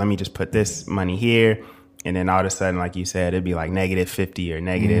like, yo, let me just put this money here. And then all of a sudden, like you said, it'd be like negative 50 or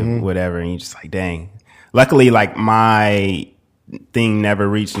negative whatever. And you're just like, dang. Luckily, like, my thing never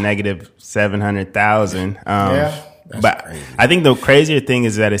reached negative 700,000. But crazy. I think the crazier thing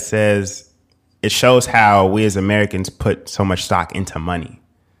is that it shows how we as Americans put so much stock into money.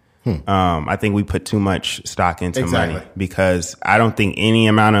 I think we put too much stock into money because I don't think any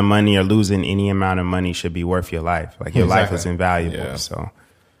amount of money or losing any amount of money should be worth your life. Like, your life is invaluable. Yeah. So,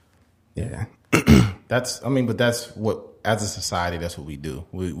 yeah. That's what, as a society, that's what we do.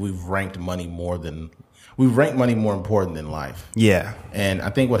 We've ranked money more important than life. Yeah. And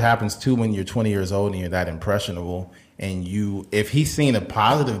I think what happens too when you're 20 years old and you're that impressionable, and if he's seen a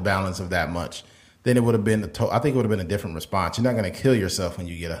positive balance of that much, then it would have been a different response. You're not going to kill yourself when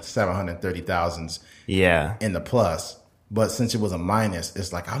you get a 730,000 in the plus. But since it was a minus,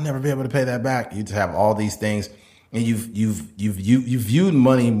 it's like, I'll never be able to pay that back. You just have all these things, and you've viewed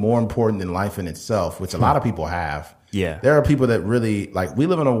money more important than life in itself, which a lot of people have. Yeah. There are people that really, like, we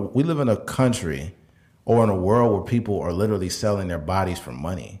live in a country or in a world where people are literally selling their bodies for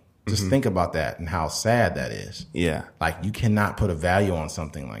money. Just think about that and how sad that is. Yeah. Like, you cannot put a value on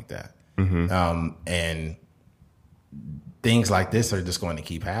something like that. And things like this are just going to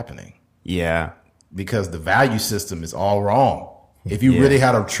keep happening. Yeah. Because the value system is all wrong. If you really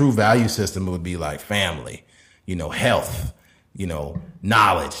had a true value system, it would be like family, health,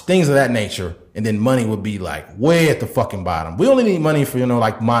 knowledge, things of that nature. And then money would be like way at the fucking bottom. We only need money for,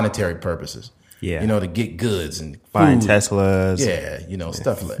 like monetary purposes. Yeah. To get goods and food. Buying Teslas. Yeah,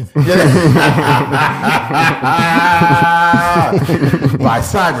 stuff like buy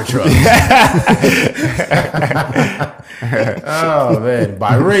Cybertrucks. Oh, man.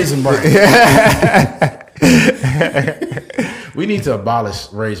 Buy Raisin Bran. We need to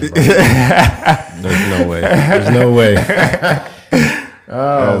abolish Raisin Bran. There's no way. There's no way.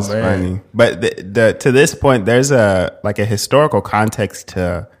 Oh, that's man. Funny. But to this point, there's a historical context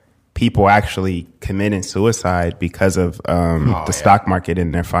to people actually committing suicide because of the stock market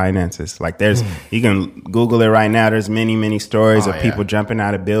and their finances. Like there's, you can Google it right now. There's many stories of people jumping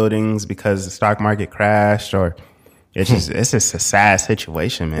out of buildings because the stock market crashed, or it's just a sad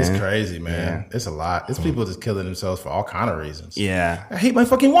situation, man. It's crazy, man. It's a lot. It's people just killing themselves for all kind of reasons. Yeah. I hate my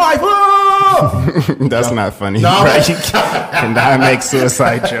fucking wife. Oh! That's not funny. No. Right? You cannot make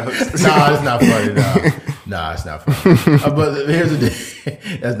suicide jokes. No, it's not funny. No, it's not funny. But here's the deal.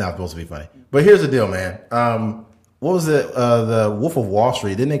 That's not supposed to be funny. But here's the deal, man. What was it? The Wolf of Wall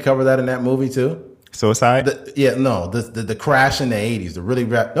Street. Didn't they cover that in that movie too? Suicide? The crash in the 80s. The really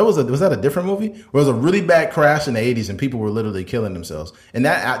bad. Was that a different movie? Where it was a really bad crash in the 80s and people were literally killing themselves. And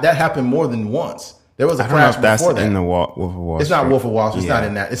that happened more than once. There was a crash before that. In the Wolf of Wall Street. It's not Wolf of Wall Street. It's not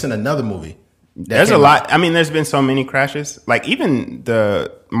in that. It's in another movie. There's a lot. I mean, there's been so many crashes. Like even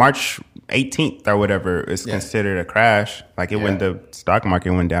the March 18th or whatever is considered a crash. Like the stock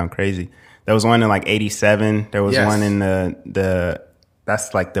market went down crazy. There was one in like 87. There was one in the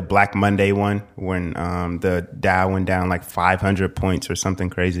that's like the Black Monday one when the Dow went down like 500 points or something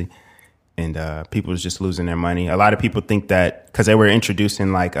crazy. And people was just losing their money. A lot of people think that because they were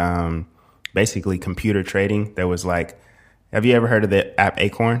introducing like basically computer trading. There was like, have you ever heard of the app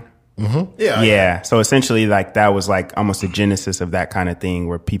Acorn? Mm-hmm. Yeah. So essentially like that was like almost the genesis of that kind of thing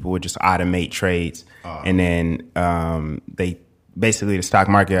where people would just automate trades. And then they basically the stock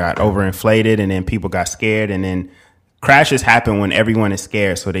market got overinflated and then people got scared and then crashes happen when everyone is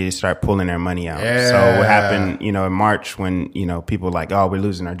scared. So they just start pulling their money out. Yeah. So what happened, in March when, people were like, oh, we're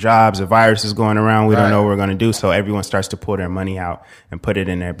losing our jobs. A virus is going around. We don't know what we're going to do. So everyone starts to pull their money out and put it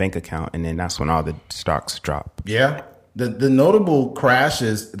in their bank account. And then that's when all the stocks drop. Yeah. The notable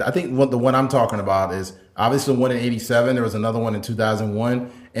crashes, I think the one I'm talking about is obviously one in 87. There was another one in 2001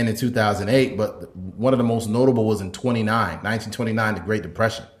 and in 2008. But one of the most notable was in 1929, the Great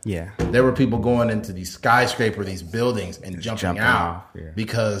Depression. Yeah. There were people going into these skyscrapers, these buildings and jumping out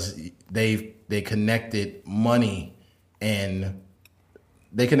because they connected money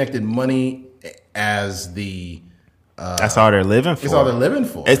as the... that's all they're living for. It's all they're living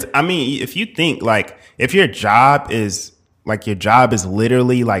for. If you think like if your job is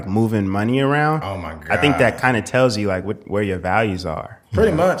literally like moving money around. Oh my God. I think that kind of tells you like where your values are.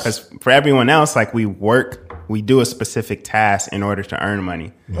 Pretty much. Because for everyone else, like we do a specific task in order to earn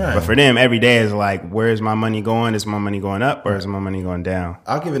money. Right. But for them, every day is like, where is my money going? Is my money going up or is my money going down?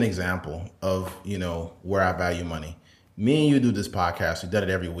 I'll give an example of, where I value money. Me and you do this podcast. We've done it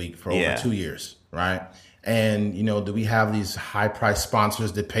every week for over 2 years, right? And, do we have these high price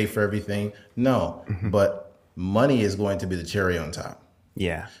sponsors that pay for everything? No, but money is going to be the cherry on top.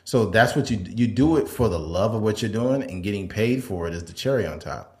 Yeah. So that's what you do it for the love of what you're doing, and getting paid for it is the cherry on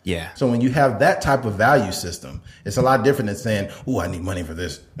top. Yeah. So when you have that type of value system, it's a lot different than saying, "Oh, I need money for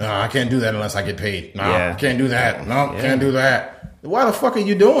this. No, I can't do that unless I get paid. No, I can't do that. No, can't do that." Why the fuck are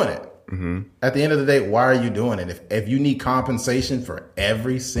you doing it? Mm-hmm. At the end of the day, why are you doing it? If you need compensation for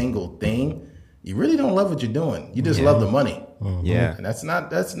every single thing, you really don't love what you're doing. You just love the money. Mm-hmm. Yeah. And that's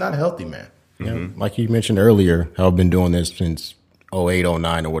not healthy, man. Mm-hmm. Like you mentioned earlier, I've been doing this since 08,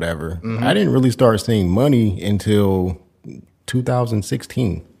 09 or whatever. Mm-hmm. I didn't really start seeing money until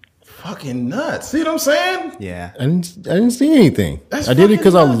 2016. Fucking nuts. See what I'm saying? Yeah. I didn't see anything. I did it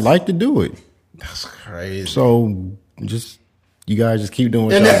because I like to do it. That's crazy. So you guys just keep doing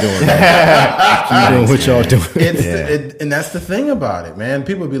what y'all doing. Keep doing what y'all doing. And that's the thing about it, man.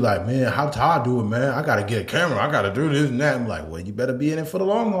 People be like, man, how Todd do it, man? I got to get a camera. I got to do this and that. I'm like, well, you better be in it for the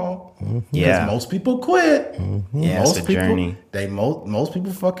long haul. Mm-hmm. Yeah. Most people quit. Mm-hmm. Yeah, most it's a people, journey. Most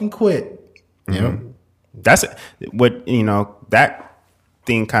people fucking quit. Mm-hmm. Yeah. That's what, that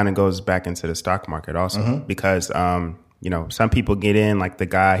thing kind of goes back into the stock market also because, some people get in, like the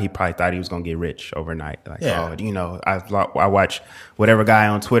guy, he probably thought he was going to get rich overnight. Like, I watch whatever guy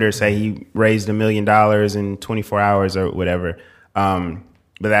on Twitter say he raised $1 million in 24 hours or whatever.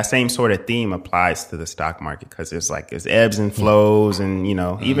 But that same sort of theme applies to the stock market because it's ebbs and flows. And,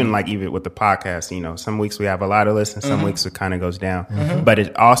 even with the podcast, some weeks we have a lot of listeners, some weeks it kind of goes down. Mm-hmm. But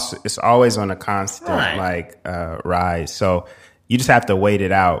it's always on a constant rise. So you just have to wait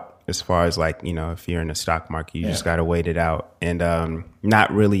it out. As far as if you're in the stock market, you just got to wait it out and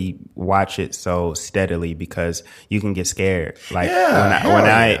not really watch it so steadily because you can get scared. Like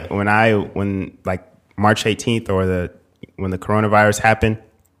when March 18th or when the coronavirus happened,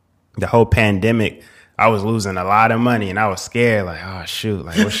 the whole pandemic, I was losing a lot of money and I was scared. Like, oh shoot,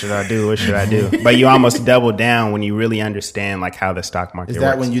 like what should I do? What should I do? But you almost double down when you really understand like how the stock market works. Is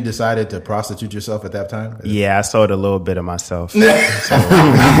that when you decided to prostitute yourself at that time? Yeah, I sold a little bit of myself.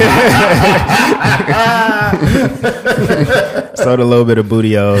 sold a little bit of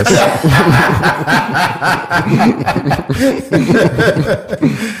bootios.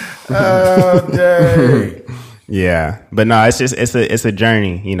 Oh, dang. Yeah, but no, it's a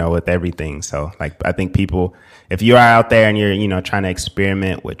journey, you know, with everything. So like, I think people, if you are out there and you're, you know, trying to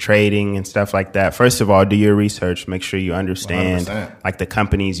experiment with trading and stuff like that, first of all, do your research, make sure you understand 100%. like the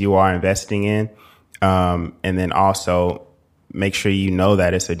companies you are investing in. And then also make sure you know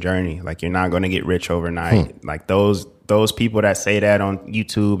that it's a journey. Like you're not going to get rich overnight. Like those people that say that on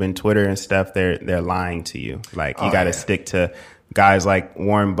YouTube and Twitter and stuff, they're lying to you. Like you got to stick to guys like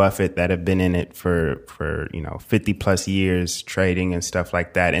Warren Buffett that have been in it for, you know, 50 plus years trading and stuff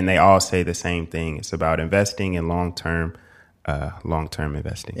like that. And they all say the same thing. It's about investing in long-term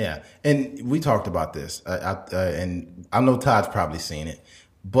investing. Yeah. And we talked about this. And I know Todd's probably seen it,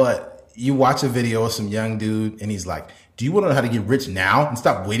 but you watch a video of some young dude and he's like, do you want to know how to get rich now and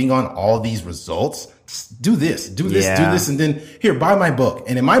stop waiting on all these results? Just do this, do this, do this. And then here, buy my book.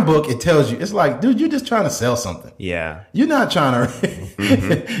 And in my book, it tells you, it's like, dude, you're just trying to sell something. Yeah. You're not trying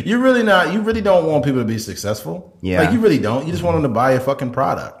to, you're really not, you really don't want people to be successful. Yeah. Like you really don't. You just want them to buy a fucking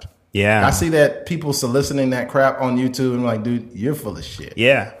product. Yeah. I see that people soliciting that crap on YouTube and I'm like, dude, you're full of shit.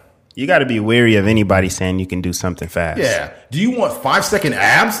 Yeah. You got to be wary of anybody saying you can do something fast. Yeah. Do you want 5-second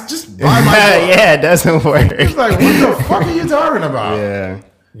abs? Just buy my book. Yeah, it doesn't work. It's like, what the fuck are you talking about? Yeah.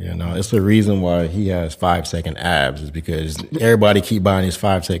 Yeah, no, it's the reason why he has 5-second abs is because everybody keep buying his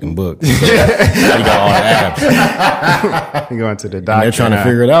 5-second book. So he got all the abs. You're going to the And doctor. they're trying to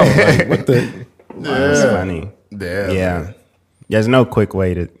figure it out. Like, what the? That's funny. Yeah. There's no quick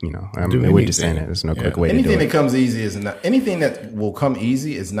way to, you know, I mean, we're just saying anything. it. There's no quick way to Anything do that it. comes easy is not, anything that will come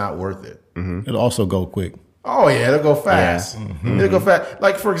easy is not worth it. It'll also go quick. Oh yeah, it'll go fast. It'll go fast.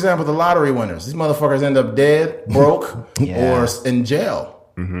 Like for example, the lottery winners. These motherfuckers end up dead, broke, or in jail.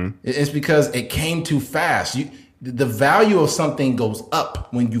 It's because it came too fast. The value of something goes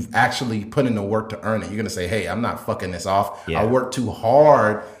up when you've actually put in the work to earn it. You're gonna say, "Hey, I'm not fucking this off. Yeah. I worked too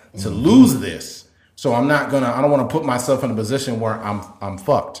hard to lose this, so I'm not gonna. I don't want to put myself in a position where I'm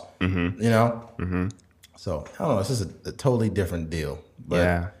fucked. You know. So I don't know. It's just a totally different deal.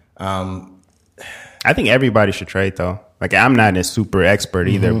 But, Yeah. I think everybody should trade though. Like I'm not a super expert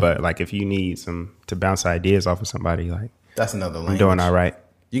either, but like if you need to bounce ideas off of somebody, like that's another language. I'm doing all right.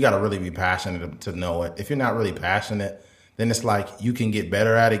 You got to really be passionate to know it. If you're not really passionate, then it's like you can get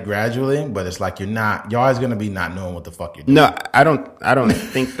better at it gradually, but it's like you're always going to be not knowing what the fuck you're doing. No, I don't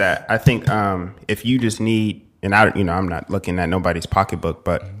think that. I think if you just need, and I'm not looking at nobody's pocketbook,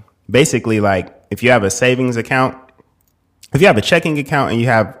 but basically like if you have a savings account, if you have a checking account and you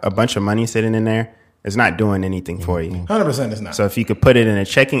have a bunch of money sitting in there, it's not doing anything for you. 100% it's not. So if you could put it in a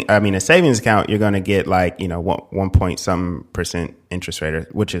savings account, you're going to get like, 1% interest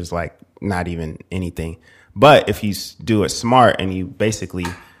rate, which is like not even anything. But if you do it smart and you basically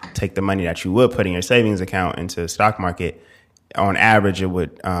take the money that you would put in your savings account into the stock market, on average, it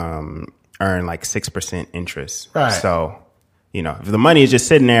would earn like 6% interest. Right. So, if the money is just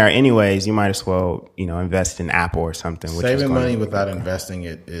sitting there anyways, you might as well, invest in Apple or something. Which Saving is money without investing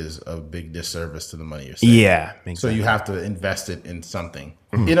it is a big disservice to the money you're saving. Yeah. Exactly. So you have to invest it in something.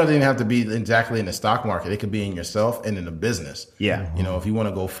 It doesn't even have to be exactly in the stock market. It could be in yourself and in a business. Yeah. If you want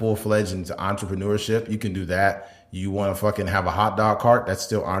to go full-fledged into entrepreneurship, you can do that. You want to fucking have a hot dog cart, that's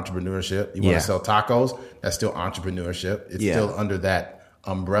still entrepreneurship. You want to sell tacos, that's still entrepreneurship. It's still under that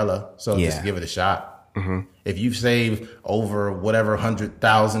umbrella. So just give it a shot. If you save over whatever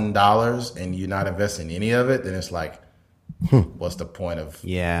 $100,000 and you're not investing any of it, then it's like, what's the point of?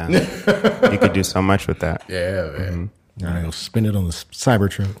 Yeah. You could do so much with that. Yeah, man. All right, go spend it on the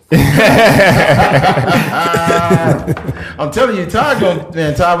Cybertruck. I'm telling you, Todd,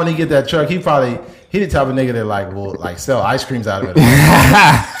 when he get that truck, he the type of nigga that will sell ice creams out of it.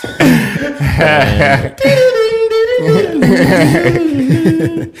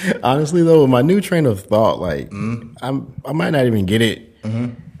 Honestly, though, with my new train of thought, I might not even get it.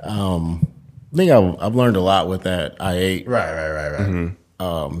 I think I've learned a lot with that I-8. Right.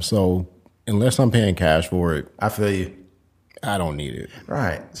 So unless I'm paying cash for it, I feel you. I don't need it.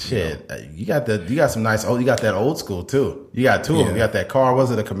 Right. Shit. You got some nice you got that old school too. You got two of them. You got that car, was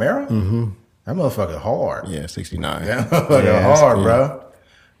it a Camaro? That motherfucker hard. Yeah, 69. That motherfucker hard, bro.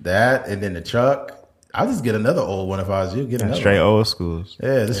 That and then the truck. I'll just get another old one if I was you. Get another straight one. old schools.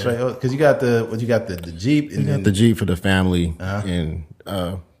 Yeah, the straight old, because you got the Jeep and then The Jeep for the family. And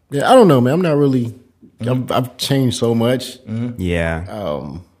I don't know, man. I'm not really I've changed so much.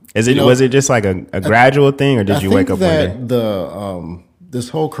 Yeah. Was it just like a gradual thing, or did you wake up one day? This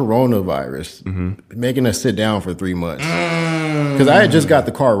whole coronavirus making us sit down for 3 months because I had just got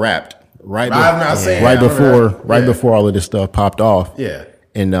the car wrapped. before all of this stuff popped off. Yeah.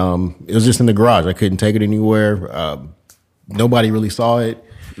 And it was just in the garage. I couldn't take it anywhere. Nobody really saw it.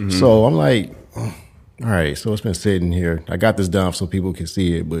 So I'm like, all right, so it's been sitting here. I got this done so people can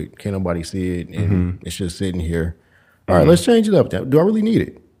see it, but can't nobody see it. And it's just sitting here. All right, let's change it up. Do I really need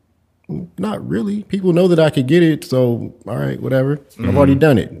it? Not really. People know that I could get it. So, all right, whatever. I've already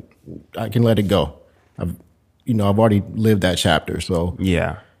done it. I can let it go. I've already lived that chapter. So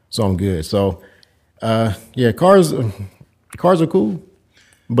so I'm good. So, cars are cool.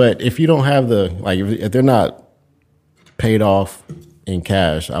 But if you don't have if they're not paid off in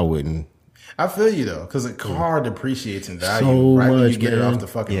cash, I wouldn't. I feel you though, because a car depreciates in value So right when much, you get it man. off the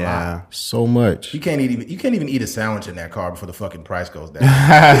fucking lot. So much. You can't even eat a sandwich in that car before the fucking price goes down.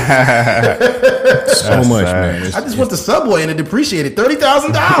 So much, man. I just went to Subway and it depreciated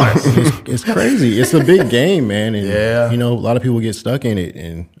 $30,000. It's crazy. It's a big game, man. And Yeah. a lot of people get stuck in it,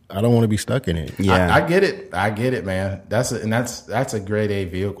 and I don't want to be stuck in it. Yeah. I get it, man. That's a grade A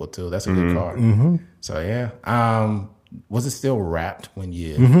vehicle too. That's a good car. So yeah. Was it still wrapped when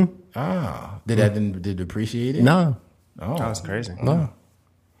you? Did it depreciate it? No. Oh, That was crazy. No.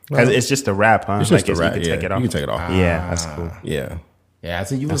 Because it's just a wrap, huh? It's just a wrap. You can take it off. You can take it off. Yeah, that's cool. Yeah. yeah.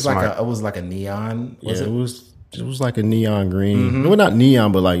 So it was like a neon. It was like a neon green. Well, not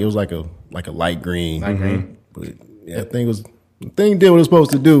neon, but it was like a light green. Light green. But the thing did what it was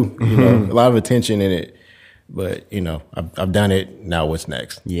supposed to do. A lot of attention in it. But I've done it. Now what's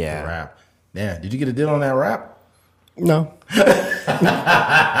next? Yeah. Wrap. Yeah. Did you get a deal on that wrap? No.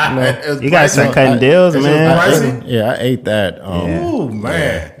 You guys start cutting deals, man. Pricey? I ate that. Oh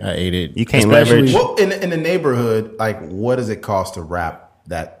man. I ate it. You can't Especially- leverage. Well, in the neighborhood, what does it cost to wrap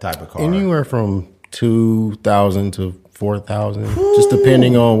that type of car? Anywhere from 2,000 to 4,000, just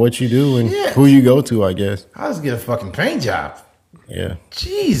depending on what you do and who you go to, I guess. I'll just get a fucking paint job. Yeah.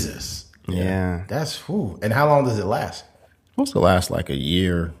 Jesus. Yeah. That's whew. And how long does it last? Supposed to last like a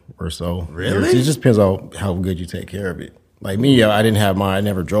year or so. Really? It just depends on how good you take care of it. Like me, I didn't have mine. I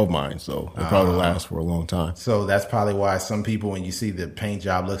never drove mine, so it probably lasts for a long time. So that's probably why some people, when you see the paint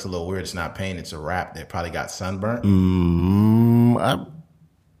job looks a little weird, it's not paint, it's a wrap. They probably got sunburnt. I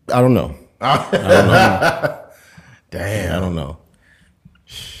don't know. Damn. I don't know.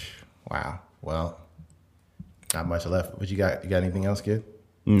 Wow. Well, not much left. What you got? You got anything else, kid?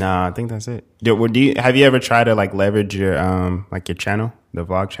 Nah, I think that's it. Have you ever tried to leverage your your channel, the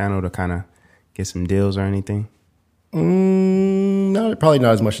vlog channel, to kind of get some deals or anything? No, probably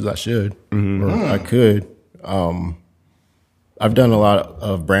not as much as I should or I could. I've done a lot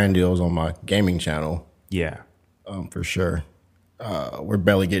of brand deals on my gaming channel, Yeah. for sure. We're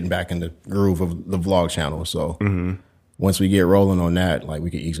barely getting back in the groove of the vlog channel, so once we get rolling on that, we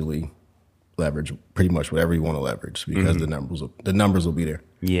could easily leverage pretty much whatever you want to leverage because the numbers will be there.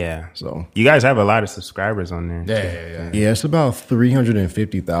 Yeah. So you guys have a lot of subscribers on there. yeah, it's about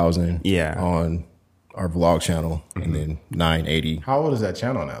 350,000. Yeah. On our vlog channel, and then 980. How old is that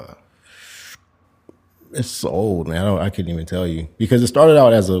channel now, though? It's old, man. I couldn't even tell you because it started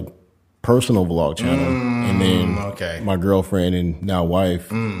out as a personal vlog channel, and then my girlfriend and now wife,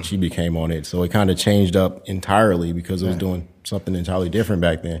 she became on it. So it kind of changed up entirely because it was doing something entirely different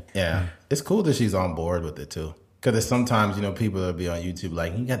back then. Yeah. It's cool that she's on board with it, too. Because sometimes, people will be on YouTube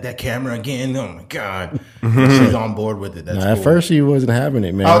like, you got that camera again? Oh, my God. She's on board with it. That's cool. At first, she wasn't having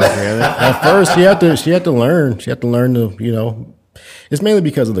it, man. Oh, At first, she had to learn. She had to learn to, it's mainly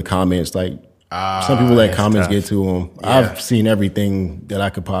because of the comments. Some people let comments get to them. Yeah. I've seen everything that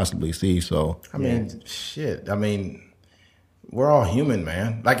I could possibly see. So I mean, shit. I mean, we're all human,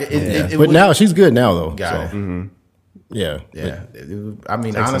 man. but now she's good now, though. Got it. Yeah. Yeah. I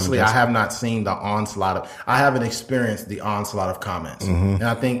mean, honestly, I have not seen the onslaught I haven't experienced the onslaught of comments. And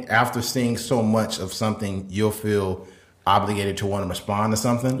I think after seeing so much of something, you'll feel obligated to want to respond to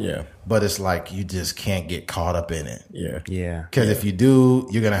something. Yeah. But it's you just can't get caught up in it. Yeah. Yeah. Because if you do,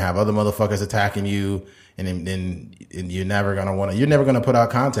 you're going to have other motherfuckers attacking you. And then you're never gonna put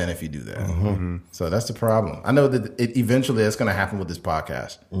out content if you do that. So that's the problem. I know that eventually it's gonna happen with this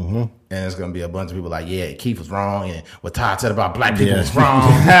podcast, and it's gonna be a bunch of people Keith was wrong, and what Todd said about black people is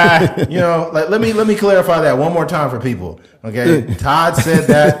wrong. Let me clarify that one more time for people. Okay, Todd said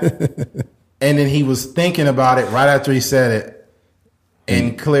that, and then he was thinking about it right after he said it,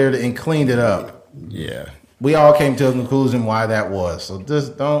 and cleaned it up. Yeah. We all came to a conclusion why that was. So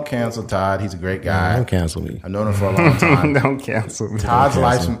just don't cancel Todd. He's a great guy. Don't cancel me. I've known him for a long time. Don't cancel me. Todd's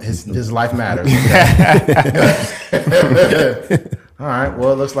life, his life matters. All right.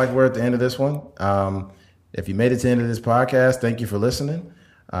 Well, it looks like we're at the end of this one. If you made it to the end of this podcast, thank you for listening.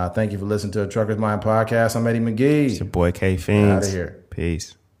 Thank you for listening to a Trucker's Mind podcast. I'm Eddie McGee. It's your boy K Fiends. Out of here.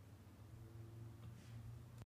 Peace.